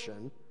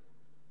emotion,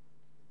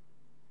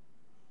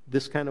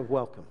 this kind of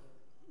welcome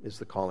is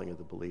the calling of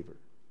the believer.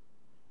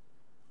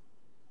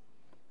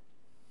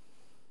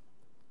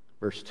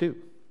 Verse 2,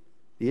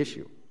 the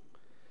issue.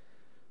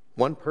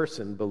 One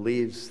person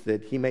believes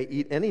that he may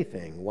eat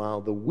anything, while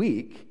the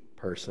weak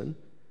person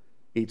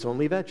eats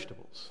only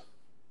vegetables.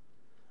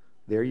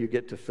 There you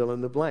get to fill in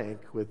the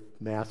blank with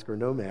mask or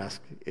no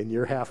mask in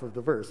your half of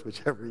the verse,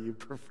 whichever you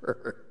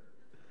prefer.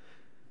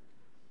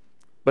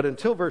 But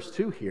until verse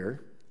 2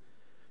 here,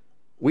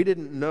 we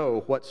didn't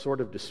know what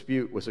sort of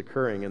dispute was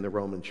occurring in the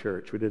Roman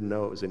church. We didn't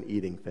know it was an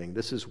eating thing.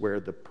 This is where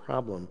the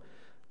problem,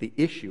 the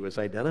issue is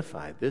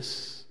identified.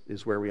 This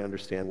is where we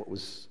understand what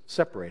was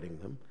separating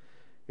them.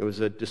 It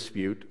was a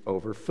dispute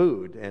over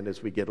food. And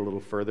as we get a little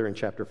further in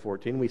chapter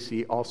 14, we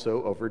see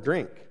also over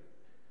drink.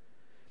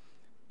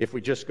 If we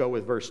just go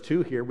with verse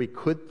 2 here, we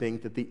could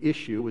think that the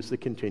issue was the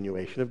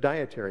continuation of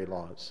dietary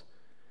laws.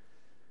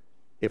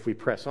 If we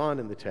press on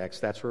in the text,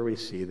 that's where we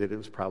see that it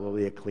was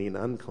probably a clean,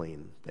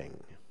 unclean thing.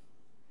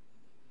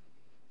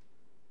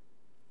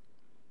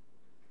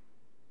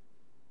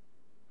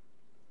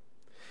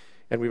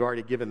 And we've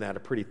already given that a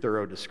pretty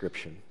thorough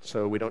description,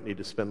 so we don't need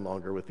to spend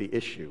longer with the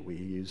issue. We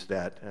used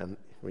that and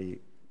we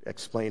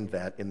explained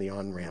that in the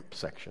on-ramp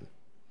section.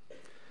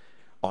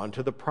 On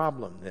to the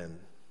problem then.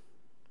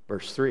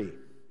 Verse 3.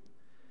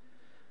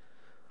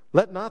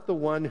 Let not the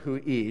one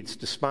who eats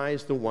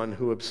despise the one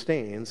who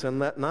abstains, and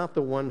let not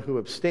the one who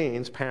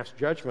abstains pass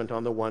judgment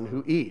on the one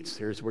who eats.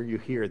 Here's where you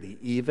hear the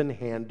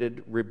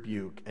even-handed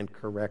rebuke and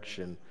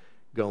correction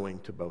going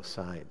to both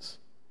sides.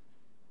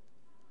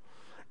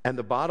 And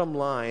the bottom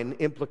line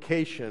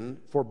implication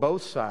for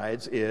both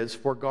sides is,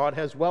 for God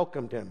has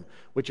welcomed him,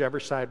 whichever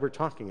side we're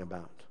talking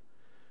about.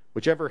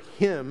 Whichever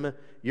him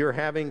you're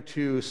having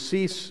to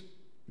cease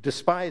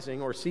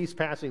despising or cease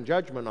passing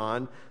judgment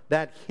on,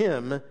 that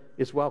him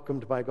is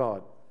welcomed by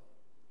God.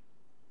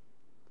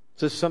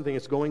 So this is something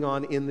that's going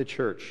on in the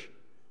church.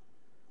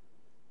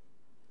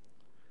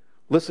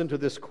 Listen to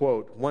this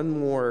quote one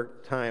more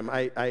time.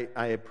 I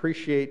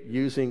appreciate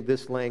using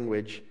this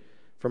language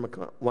from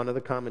one of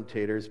the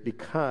commentators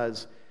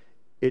because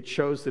it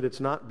shows that it's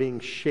not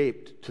being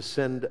shaped to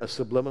send a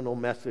subliminal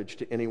message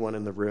to anyone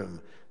in the room.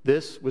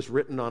 This was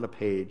written on a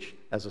page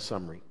as a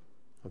summary.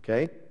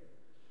 Okay?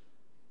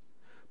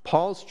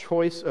 Paul's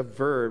choice of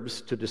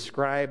verbs to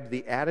describe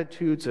the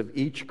attitudes of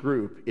each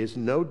group is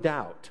no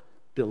doubt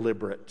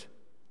deliberate.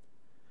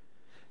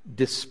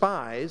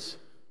 Despise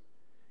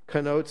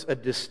connotes a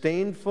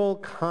disdainful,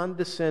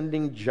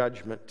 condescending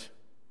judgment,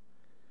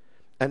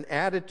 an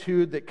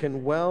attitude that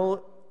can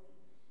well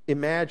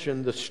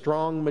imagine the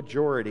strong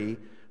majority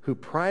who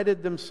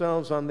prided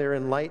themselves on their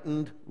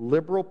enlightened,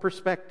 liberal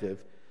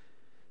perspective,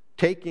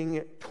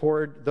 taking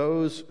toward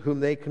those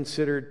whom they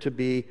considered to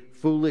be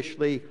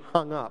foolishly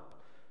hung up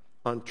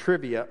on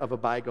trivia of a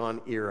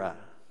bygone era.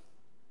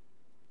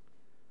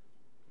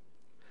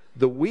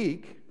 The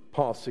weak,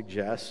 Paul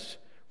suggests,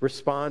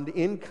 respond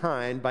in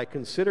kind by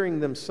considering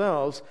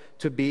themselves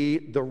to be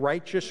the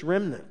righteous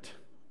remnant,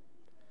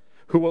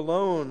 who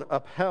alone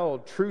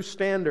upheld true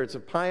standards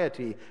of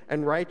piety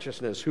and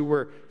righteousness, who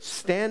were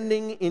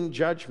standing in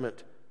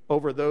judgment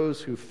over those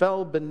who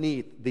fell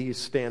beneath these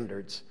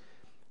standards.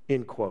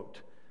 End quote.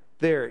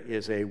 There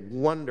is a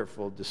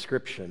wonderful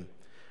description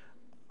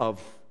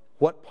of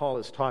what Paul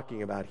is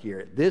talking about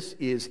here. This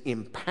is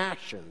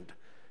impassioned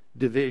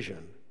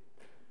division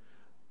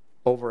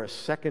over a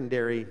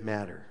secondary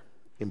matter,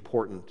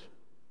 important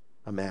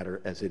a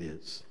matter as it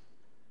is.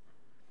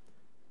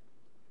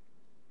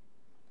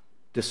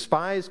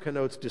 Despise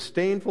connotes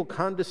disdainful,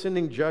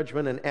 condescending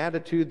judgment, an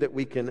attitude that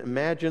we can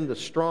imagine the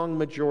strong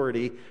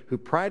majority who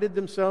prided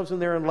themselves in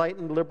their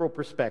enlightened liberal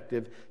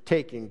perspective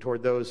taking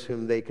toward those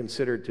whom they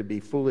considered to be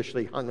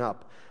foolishly hung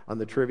up on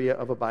the trivia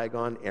of a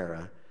bygone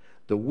era.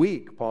 The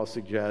weak, Paul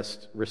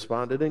suggests,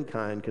 responded in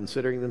kind,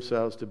 considering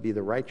themselves to be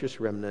the righteous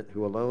remnant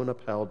who alone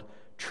upheld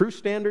true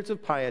standards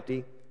of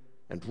piety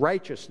and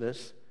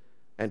righteousness,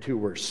 and who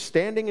were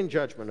standing in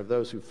judgment of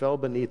those who fell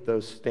beneath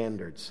those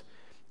standards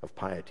of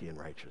piety and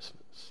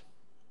righteousness.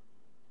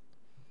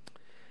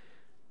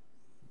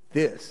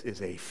 This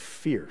is a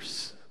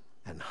fierce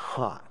and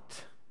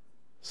hot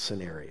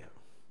scenario.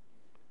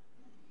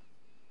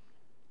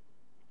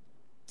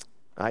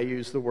 I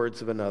use the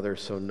words of another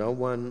so no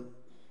one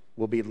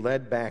will be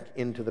led back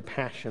into the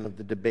passion of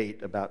the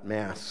debate about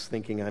masks,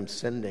 thinking I'm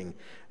sending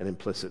an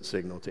implicit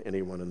signal to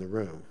anyone in the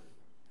room.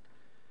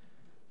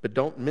 But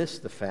don't miss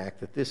the fact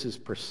that this is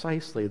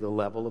precisely the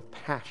level of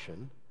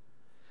passion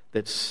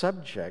that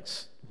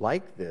subjects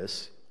like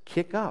this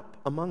kick up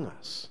among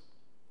us.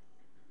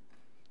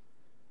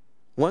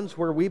 Ones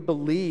where we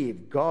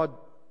believe God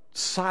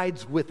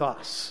sides with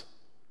us,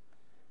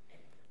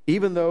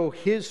 even though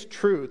his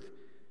truth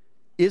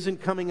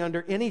isn't coming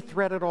under any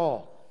threat at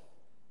all.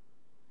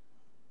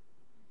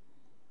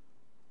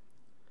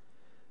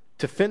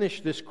 To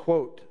finish this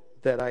quote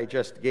that I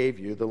just gave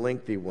you, the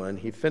lengthy one,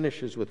 he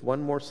finishes with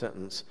one more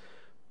sentence.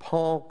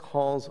 Paul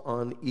calls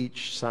on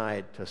each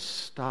side to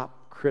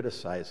stop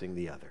criticizing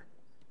the other.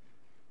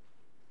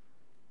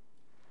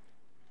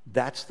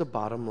 That's the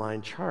bottom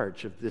line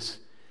charge of this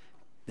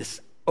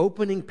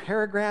opening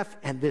paragraph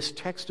and this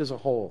text as a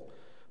whole.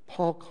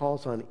 Paul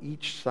calls on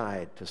each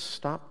side to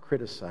stop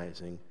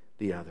criticizing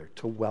the other,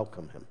 to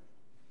welcome him.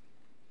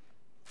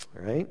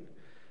 All right?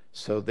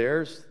 So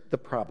there's the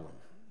problem.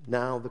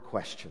 Now the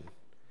question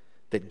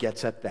that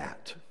gets at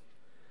that.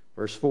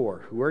 Verse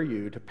 4, who are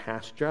you to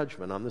pass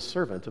judgment on the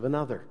servant of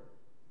another?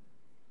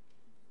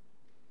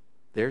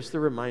 There's the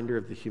reminder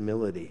of the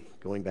humility,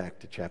 going back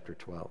to chapter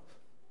 12.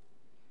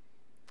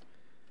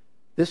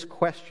 This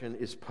question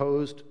is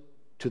posed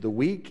to the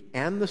weak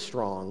and the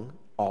strong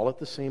all at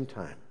the same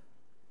time.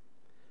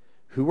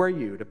 Who are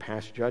you to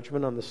pass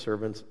judgment on the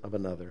servants of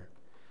another?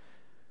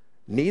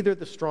 Neither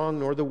the strong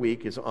nor the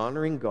weak is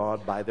honoring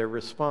God by their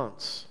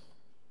response,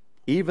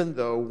 even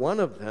though one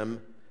of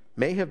them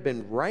may have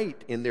been right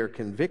in their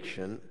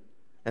conviction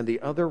and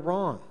the other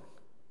wrong.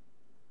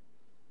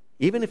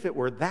 Even if it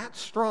were that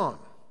strong,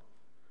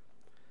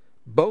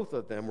 both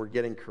of them were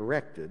getting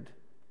corrected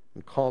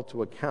and called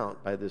to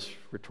account by this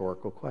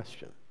rhetorical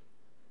question.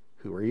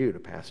 Who are you to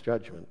pass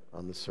judgment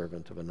on the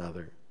servant of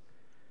another?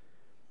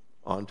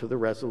 On to the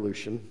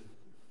resolution,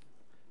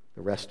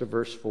 the rest of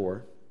verse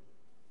 4.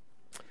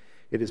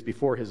 It is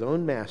before his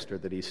own master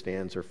that he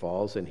stands or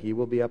falls, and he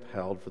will be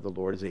upheld, for the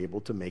Lord is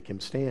able to make him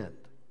stand.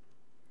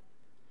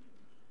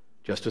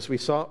 Just as we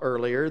saw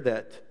earlier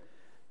that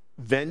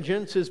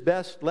vengeance is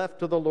best left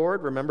to the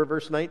Lord, remember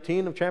verse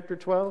 19 of chapter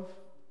 12?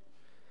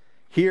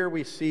 Here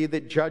we see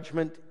that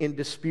judgment in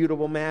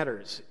disputable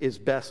matters is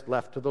best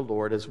left to the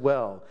Lord as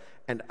well,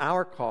 and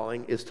our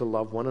calling is to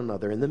love one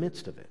another in the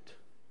midst of it.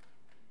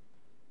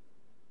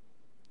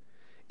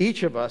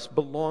 Each of us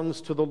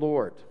belongs to the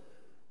Lord.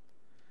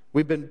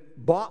 We've been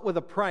bought with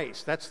a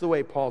price. That's the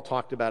way Paul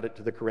talked about it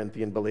to the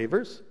Corinthian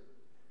believers.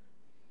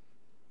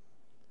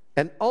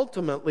 And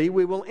ultimately,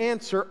 we will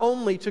answer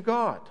only to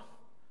God.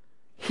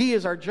 He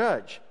is our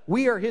judge.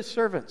 We are his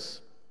servants.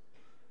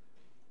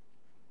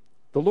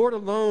 The Lord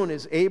alone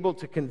is able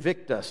to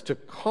convict us, to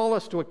call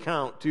us to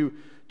account, to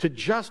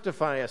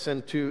justify us,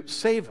 and to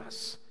save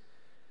us.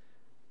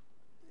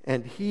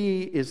 And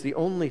he is the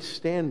only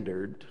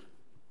standard,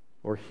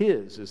 or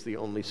his is the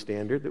only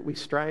standard that we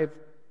strive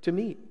to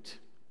meet.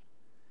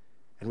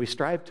 And we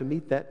strive to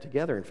meet that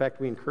together. In fact,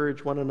 we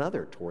encourage one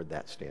another toward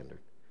that standard.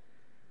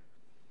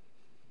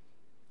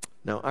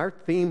 Now, our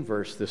theme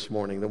verse this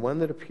morning, the one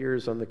that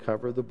appears on the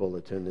cover of the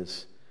bulletin,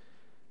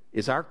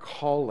 is our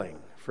calling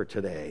for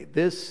today.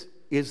 This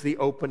is the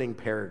opening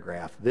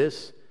paragraph.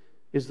 This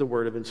is the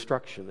word of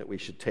instruction that we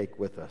should take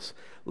with us.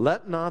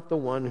 Let not the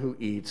one who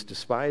eats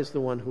despise the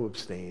one who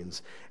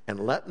abstains, and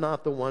let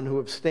not the one who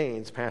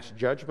abstains pass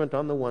judgment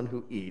on the one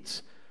who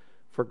eats,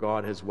 for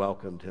God has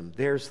welcomed him.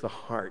 There's the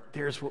heart.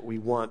 There's what we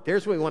want.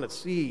 There's what we want to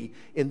see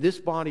in this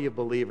body of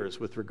believers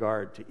with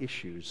regard to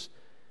issues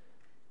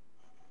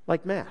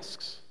like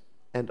masks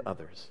and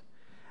others.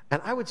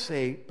 And I would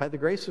say, by the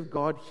grace of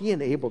God, he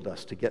enabled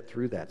us to get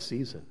through that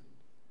season.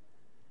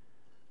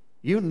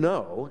 You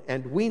know,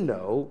 and we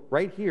know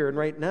right here and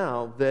right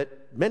now,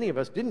 that many of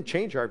us didn't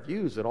change our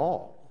views at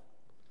all.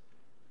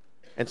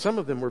 And some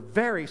of them were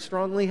very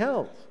strongly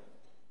held.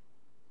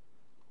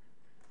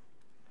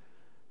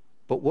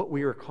 But what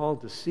we are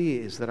called to see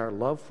is that our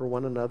love for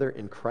one another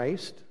in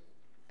Christ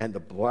and the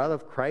blood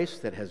of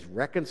Christ that has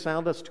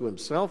reconciled us to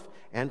himself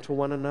and to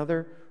one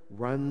another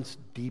runs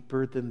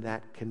deeper than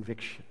that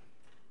conviction.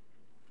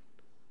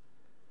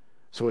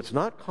 So it's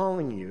not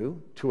calling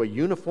you to a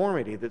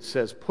uniformity that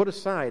says put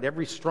aside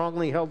every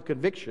strongly held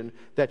conviction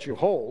that you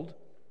hold.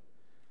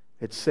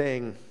 It's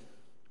saying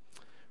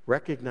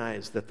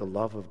recognize that the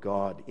love of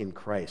God in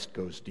Christ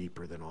goes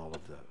deeper than all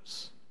of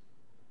those.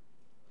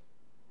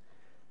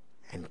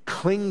 And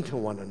cling to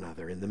one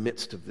another in the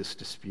midst of this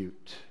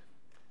dispute,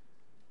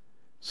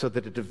 so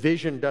that a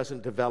division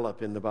doesn't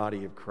develop in the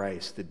body of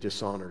Christ that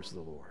dishonors the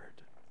Lord.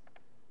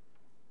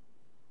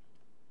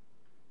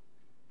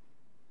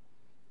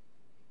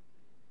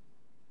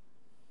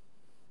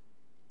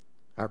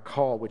 Our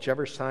call,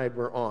 whichever side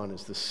we're on,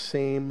 is the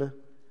same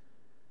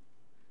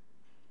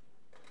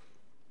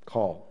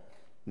call,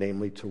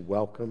 namely to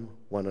welcome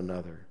one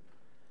another.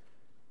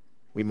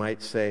 We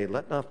might say,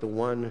 let not the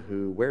one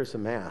who wears a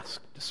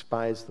mask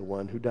despise the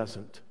one who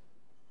doesn't.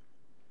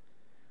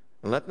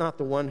 And let not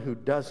the one who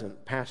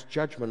doesn't pass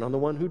judgment on the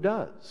one who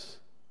does.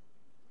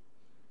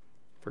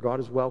 For God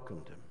has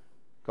welcomed him.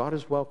 God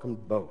has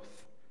welcomed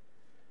both.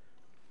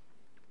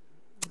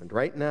 And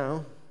right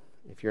now,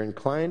 if you're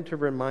inclined to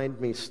remind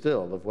me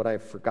still of what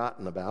I've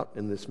forgotten about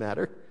in this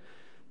matter,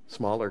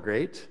 small or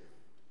great,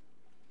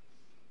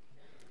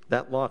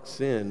 that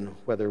locks in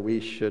whether we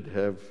should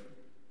have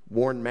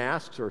worn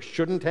masks or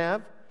shouldn't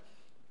have.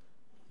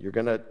 You're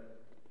going to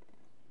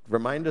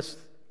remind us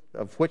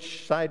of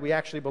which side we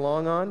actually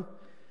belong on.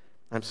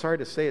 I'm sorry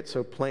to say it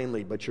so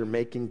plainly, but you're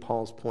making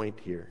Paul's point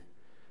here,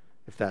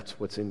 if that's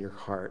what's in your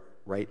heart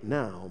right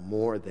now,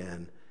 more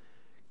than,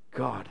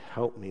 God,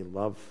 help me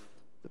love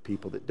the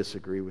people that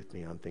disagree with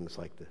me on things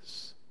like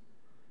this.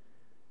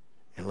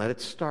 And let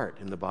it start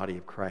in the body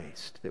of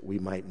Christ, that we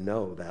might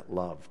know that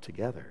love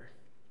together.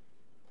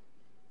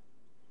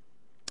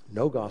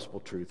 No gospel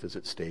truth is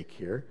at stake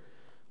here.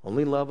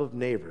 Only love of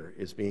neighbor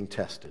is being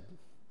tested.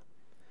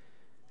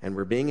 And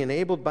we're being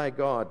enabled by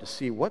God to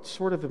see what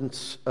sort of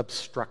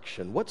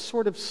obstruction, what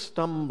sort of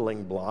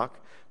stumbling block,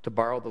 to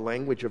borrow the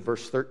language of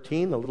verse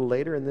 13 a little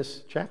later in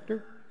this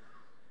chapter.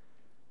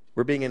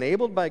 We're being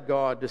enabled by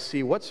God to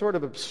see what sort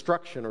of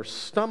obstruction or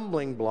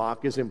stumbling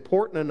block is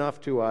important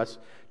enough to us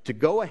to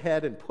go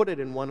ahead and put it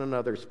in one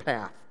another's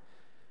path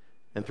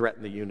and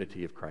threaten the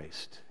unity of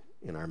Christ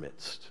in our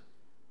midst.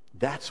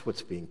 That's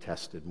what's being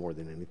tested more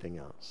than anything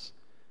else.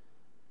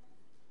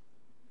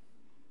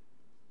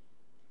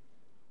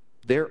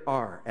 There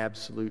are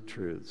absolute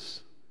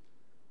truths.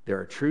 There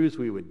are truths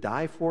we would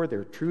die for.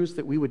 There are truths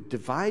that we would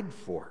divide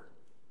for.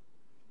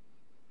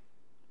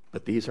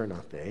 But these are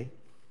not they.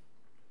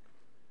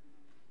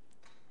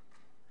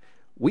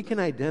 We can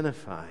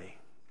identify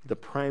the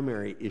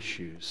primary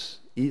issues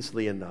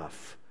easily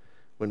enough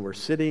when we're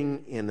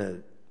sitting in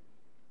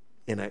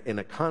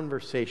a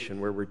conversation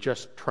where we're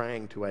just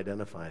trying to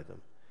identify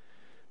them.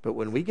 But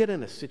when we get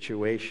in a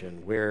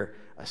situation where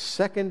a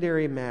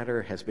secondary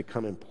matter has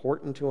become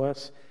important to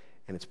us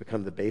and it's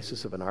become the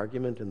basis of an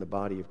argument in the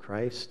body of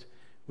Christ,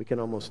 we can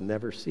almost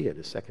never see it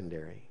as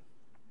secondary.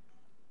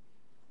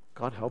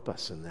 God help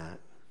us in that.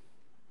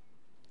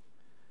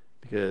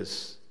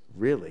 Because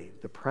really,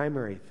 the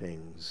primary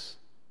things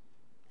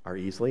are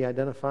easily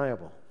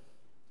identifiable.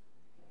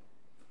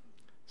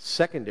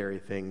 Secondary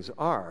things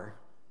are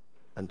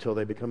until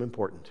they become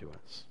important to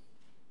us.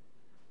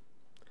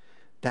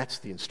 That's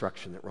the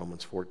instruction that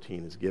Romans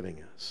 14 is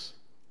giving us.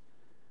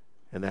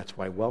 And that's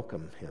why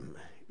welcome him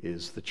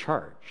is the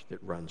charge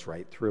that runs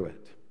right through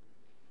it.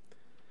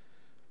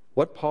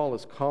 What Paul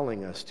is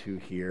calling us to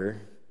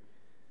here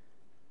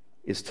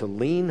is to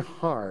lean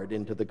hard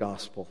into the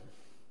gospel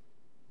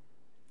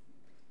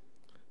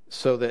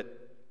so that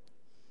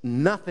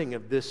nothing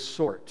of this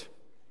sort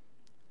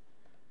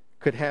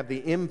could have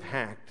the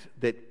impact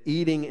that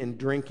eating and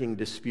drinking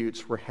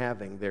disputes were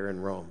having there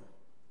in Rome.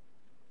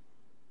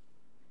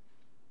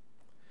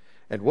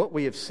 And what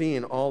we have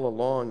seen all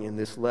along in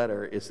this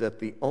letter is that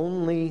the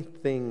only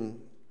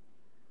thing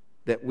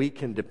that we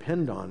can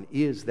depend on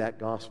is that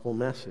gospel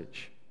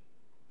message.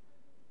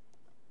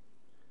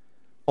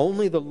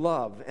 Only the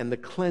love and the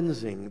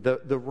cleansing,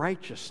 the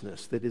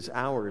righteousness that is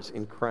ours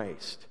in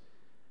Christ,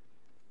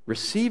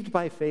 received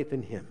by faith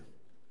in Him,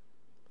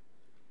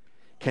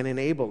 can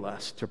enable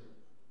us to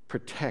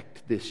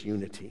protect this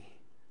unity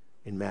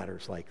in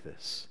matters like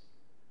this.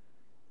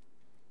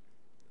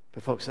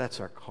 But folks, that's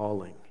our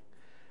calling.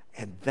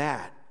 And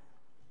that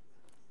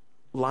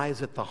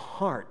lies at the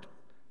heart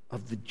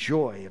of the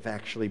joy of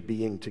actually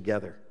being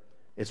together,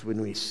 is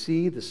when we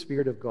see the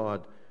Spirit of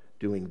God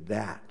doing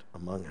that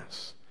among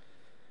us.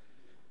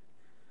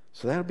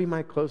 So that'll be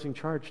my closing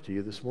charge to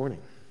you this morning.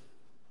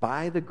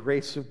 By the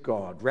grace of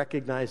God,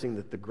 recognizing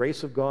that the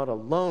grace of God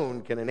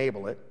alone can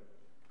enable it,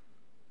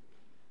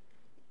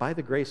 by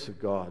the grace of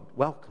God,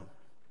 welcome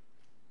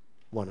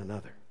one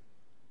another.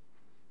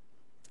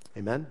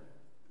 Amen?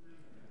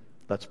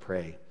 Let's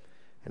pray.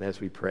 And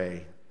as we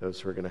pray, those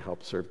who are going to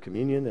help serve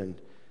communion and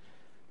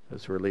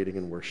those who are leading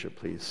in worship,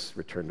 please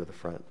return to the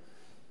front.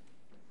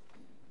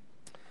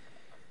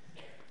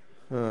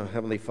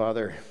 Heavenly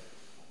Father,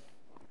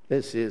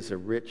 this is a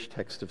rich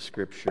text of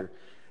Scripture,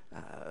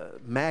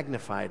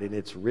 magnified in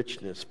its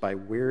richness by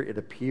where it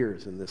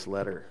appears in this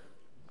letter.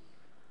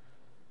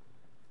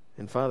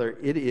 And Father,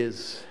 it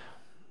is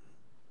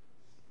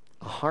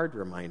a hard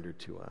reminder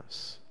to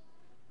us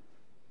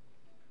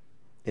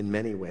in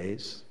many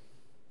ways.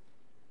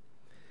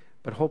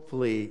 But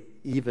hopefully,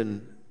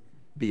 even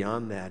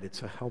beyond that,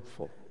 it's a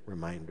helpful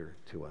reminder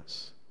to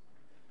us.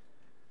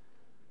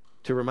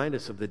 To remind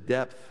us of the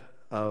depth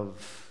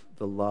of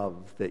the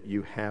love that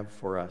you have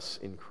for us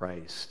in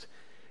Christ,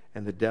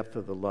 and the depth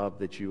of the love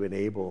that you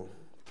enable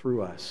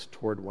through us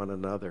toward one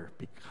another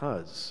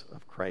because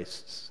of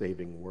Christ's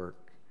saving work.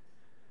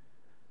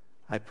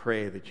 I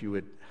pray that you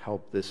would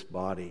help this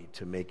body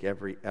to make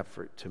every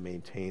effort to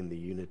maintain the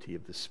unity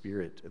of the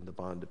Spirit and the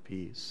bond of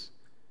peace.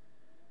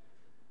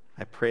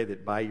 I pray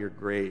that by your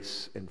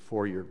grace and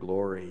for your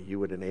glory, you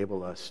would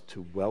enable us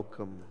to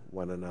welcome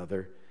one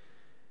another,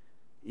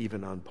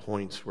 even on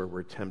points where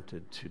we're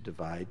tempted to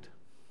divide.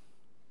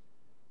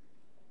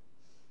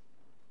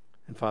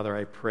 And Father,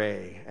 I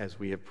pray, as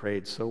we have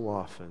prayed so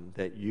often,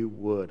 that you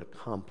would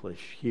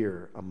accomplish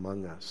here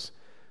among us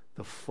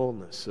the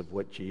fullness of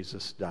what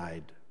Jesus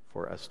died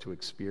for us to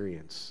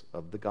experience,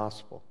 of the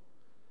gospel,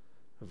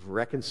 of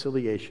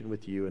reconciliation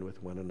with you and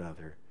with one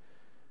another,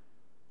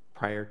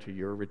 prior to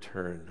your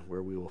return,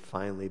 where we will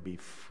finally be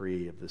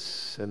free of the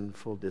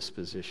sinful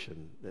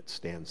disposition that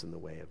stands in the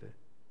way of it.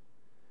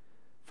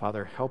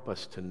 Father, help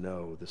us to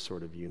know the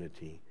sort of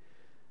unity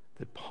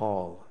that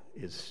Paul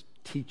is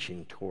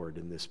teaching toward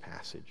in this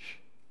passage.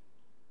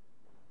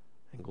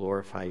 And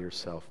glorify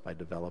yourself by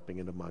developing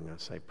it among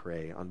us, I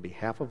pray, on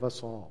behalf of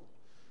us all.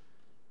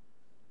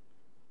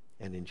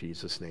 And in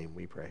Jesus' name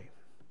we pray.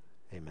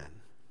 Amen.